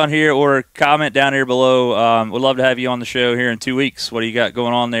message on here or comment down here below. We'd love to have you on the show here in 2 weeks. What do you got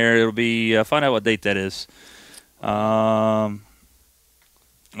going on there? It'll be find out what date that is.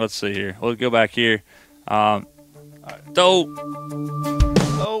 Let's see here. We'll go back here.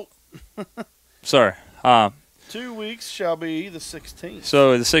 Sorry. 2 weeks shall be the 16th.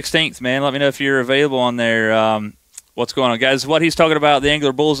 So the 16th, man. Let me know if you're available on there. What's going on, guys? What he's talking about, the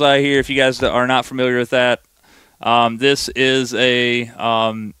Angler Bullseye here. If you guys are not familiar with that, this is a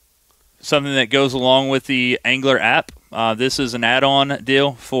something that goes along with the Angler app. This is an add-on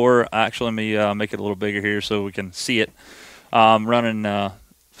deal for. Actually, let me make it a little bigger here so we can see it. Running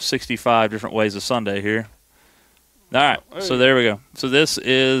 65 different ways of Sunday here. All right, so there we go. So this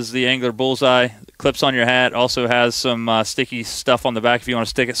is the Angler Bullseye. Clips on your hat. Also has some sticky stuff on the back if you want to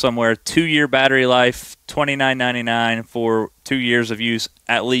stick it somewhere. 2-year battery life, $29.99 for 2 years of use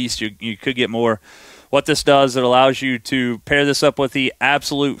at least. You could get more. What this does, it allows you to pair this up with the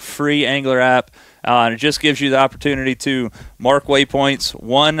absolute free Angler app. And it just gives you the opportunity to mark waypoints.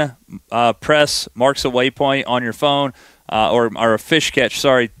 One press marks a waypoint on your phone. Or a fish catch,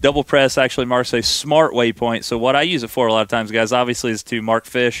 sorry, double press actually marks a smart waypoint. So what I use it for a lot of times, guys, obviously is to mark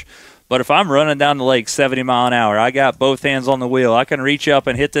fish. But if I'm running down the lake 70 mile an hour, I got both hands on the wheel. I can reach up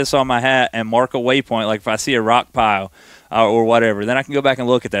and hit this on my hat and mark a waypoint, like if I see a rock pile or whatever. Then I can go back and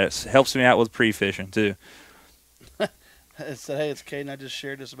look at that. It helps me out with pre-fishing, too. It said, hey, it's Caden. I just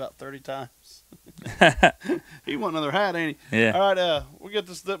shared this about 30 times. He want another hat, ain't he? Yeah. All right, we'll get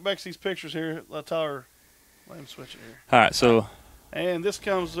back to these pictures here. Let Tyler... Let him switch it here. All right, so. And this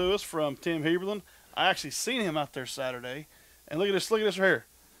comes to us from Tim Heberlin. I actually seen him out there Saturday. And look at this right here.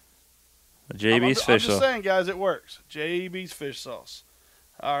 JB's fish sauce. I'm just saying, guys, it works. JB's fish sauce.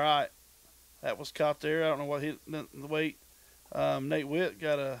 All right. That was caught there. I don't know what hit the weight. Nate Witt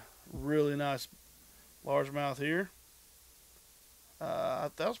got a really nice largemouth here.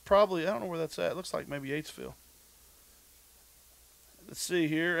 That was probably, I don't know where that's at. It looks like maybe Yatesville. Let's see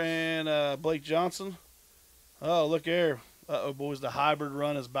here. And Blake Johnson. Oh, look there. Uh-oh, boys, the hybrid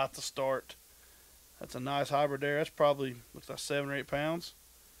run is about to start. That's a nice hybrid there. That's probably, looks like 7 or 8 pounds.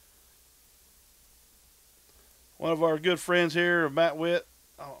 One of our good friends here, Matt Witt.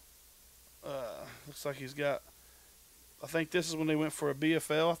 Looks like he's got, I think this is when they went for a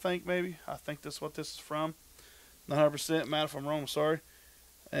BFL, I think, maybe. I think this is what this is from. 100%. Matt, if I'm wrong, I'm sorry.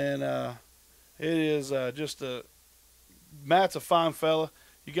 And it is just a, Matt's a fine fella.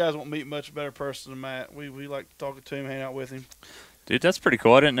 You guys won't meet much better person than Matt. We like talking to him, hang out with him. Dude, that's pretty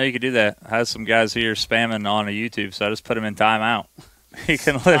cool. I didn't know you could do that. I have some guys here spamming on a YouTube, so I just put them in timeout. You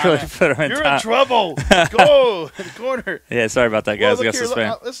can literally put them in You're time. in trouble. Go in the corner. Yeah, sorry about that, guys. Well, I got some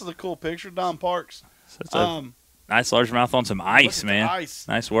spam. This is a cool picture. Don Parks. Such a nice largemouth on some ice, man. Ice.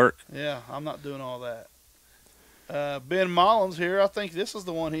 Nice work. Yeah, I'm not doing all that. Ben Mullins here. I think this is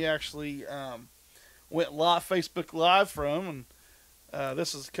the one he actually went live, Facebook Live from, and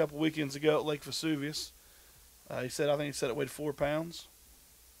this is a couple weekends ago at Lake Vesuvius. I think he said it weighed 4 pounds.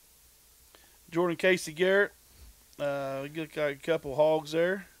 Jordan Casey Garrett. We got a couple hogs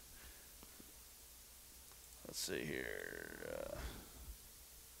there. Let's see here.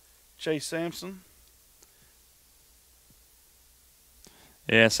 Chase Sampson.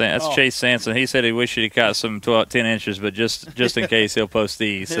 Yeah, that's Chase Sanson. He said he wished he'd caught some 10 inches, but just in case, he'll post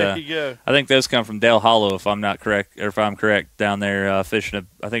these. There you go. I think those come from Dale Hollow, if I'm not correct, or if I'm correct, down there fishing.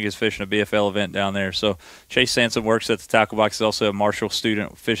 I think he's fishing a BFL event down there. So Chase Sanson works at the tackle box. He's also a Marshall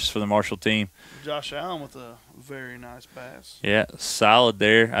student, fishes for the Marshall team. Josh Allen with a very nice bass. Yeah, solid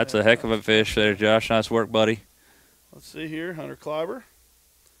there. That's a heck of a fish there, Josh. Nice work, buddy. Let's see here, Hunter Kleiber.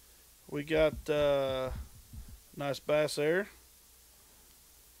 We got nice bass there.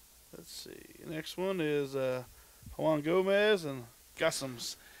 Let's see. Next one is Juan Gomez, and got some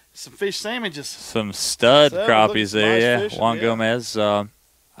fish sandwiches. Some stud crappies there, nice yeah. fish, Juan yeah. Gomez.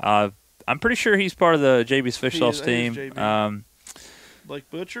 I'm pretty sure he's part of the JB's Fish Sauce team. JB. Blake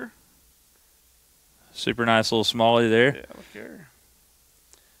Butcher. Super nice little smallie there. Yeah, look here.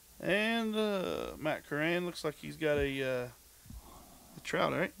 And Matt Coran looks like he's got a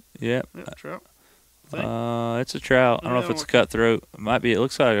trout, right? Yep. Yeah, trout. It's a trout. I don't know if it's a cutthroat. It might be. It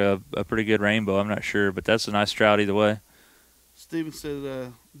looks like a pretty good rainbow. I'm not sure, but that's a nice trout either way. Steven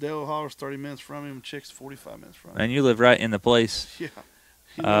said Dale Holler's 30 minutes from him, Chick's 45 minutes from him. And you live right in the place. Yeah.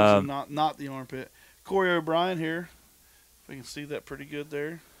 He lives in not the armpit. Corey O'Brien here. If we can see that pretty good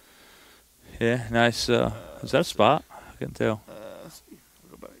there. Yeah, nice. Is that a spot? I can't tell. Let's see.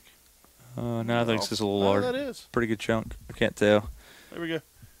 We'll go back. No, I think it's just a little large. That is. Pretty good chunk. I can't tell. There we go.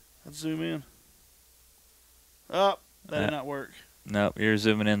 Let's zoom in. Oh, that did not work. Nope, you're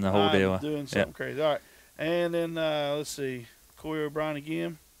zooming in the whole deal. Doing something crazy. All right. And then, let's see. Corey O'Brien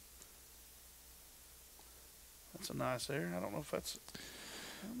again. That's a nice air. I don't know if that's...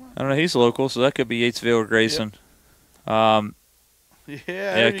 I don't know. He's local, so that could be Yatesville or Grayson. Yep.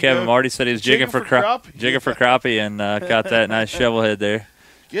 Yeah, Kevin Marty said he was jigging for crappie and caught that nice shovel head there.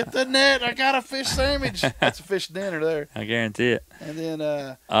 Get the net. I got a fish sandwich. That's a fish dinner there. I guarantee it. And then,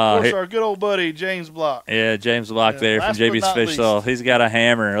 of course, our good old buddy, James Block. Yeah, James Block there from JB's Fish Sauce. He's got a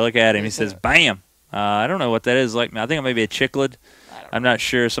hammer. Look at him. He says, bam. I don't know what that is. Like, I think it may be a cichlid. I'm not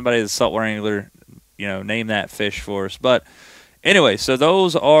sure. Somebody that's a saltwater angler, name that fish for us. But anyway, so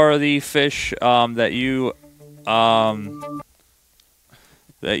those are the fish that you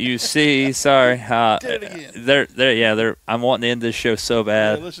see. Sorry. Did it again. They're I'm wanting to end this show so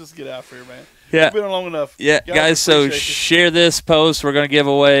bad. Yeah, let's just get out here, man. Yeah. We've been on long enough. Yeah, guys, so share this post. We're going to give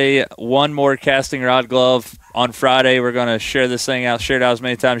away one more casting rod glove on Friday. We're going to share this thing out. Share it out as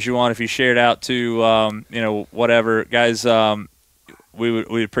many times as you want. If you share it out to, whatever. Guys,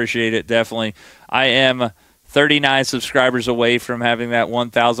 we appreciate it, definitely. I am 39 subscribers away from having that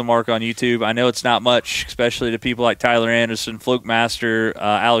 1,000 mark on YouTube. I know it's not much, especially to people like Tyler Anderson, Fluke Master,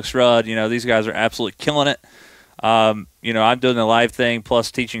 Alex Rudd. These guys are absolutely killing it. I'm doing the live thing,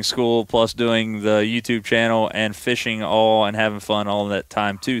 plus teaching school, plus doing the YouTube channel and fishing all and having fun all that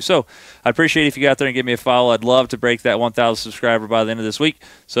time too. So I appreciate it if you got there and give me a follow. I'd love to break that 1,000 subscriber by the end of this week.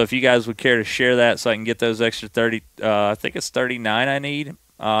 So if you guys would care to share that so I can get those extra 30, I think it's 39 I need.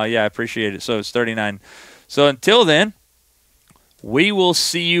 I appreciate it. So it's 39. So until then, we will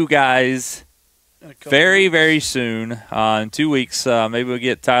see you guys very, very soon. In 2 weeks, maybe we'll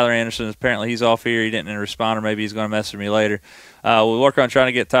get Tyler Anderson. Apparently he's off here. He didn't respond, or maybe he's going to mess with me later. We'll work on trying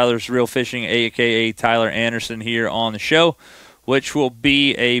to get Tyler's Real Fishing, a.k.a. Tyler Anderson, here on the show, which will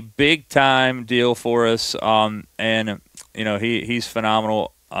be a big-time deal for us. He's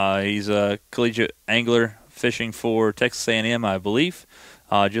phenomenal. He's a collegiate angler fishing for Texas A&M, I believe.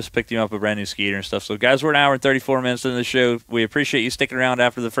 Just picked him up a brand new skeeter and stuff. So, guys, we're an hour and 34 minutes into the show. We appreciate you sticking around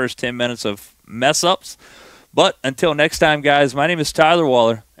after the first 10 minutes of mess-ups. But until next time, guys, my name is Tyler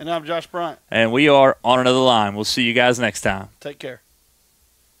Waller. And I'm Josh Bryant. And we are on another line. We'll see you guys next time. Take care.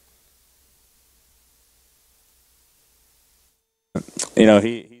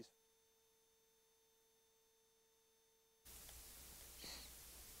 He's...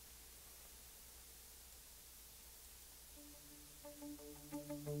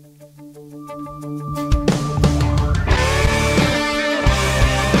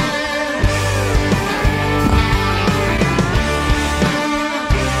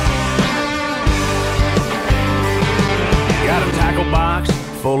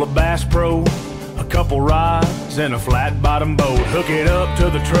 Full of Bass Pro, a couple rods and a flat bottom boat. Hook it up to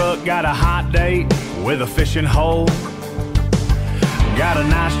the truck, got a hot date with a fishing hole. Got a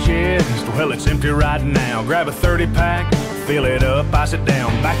nice chest, well it's empty right now. Grab a 30-pack, fill it up, ice it down.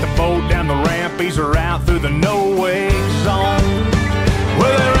 Back the boat down the ramp, ease her out through the no-wake zone.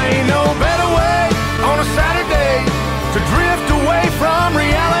 Well there ain't no better way on a Saturday to drift away from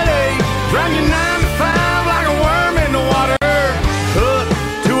reality. Drown your 9 to 5 like a worm in the water.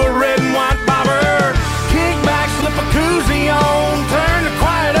 Turn the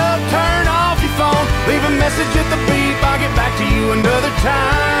quiet up, turn off your phone. Leave a message at the beep, I'll get back to you another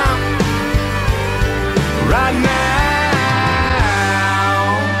time. Right now,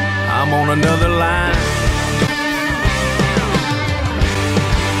 I'm on another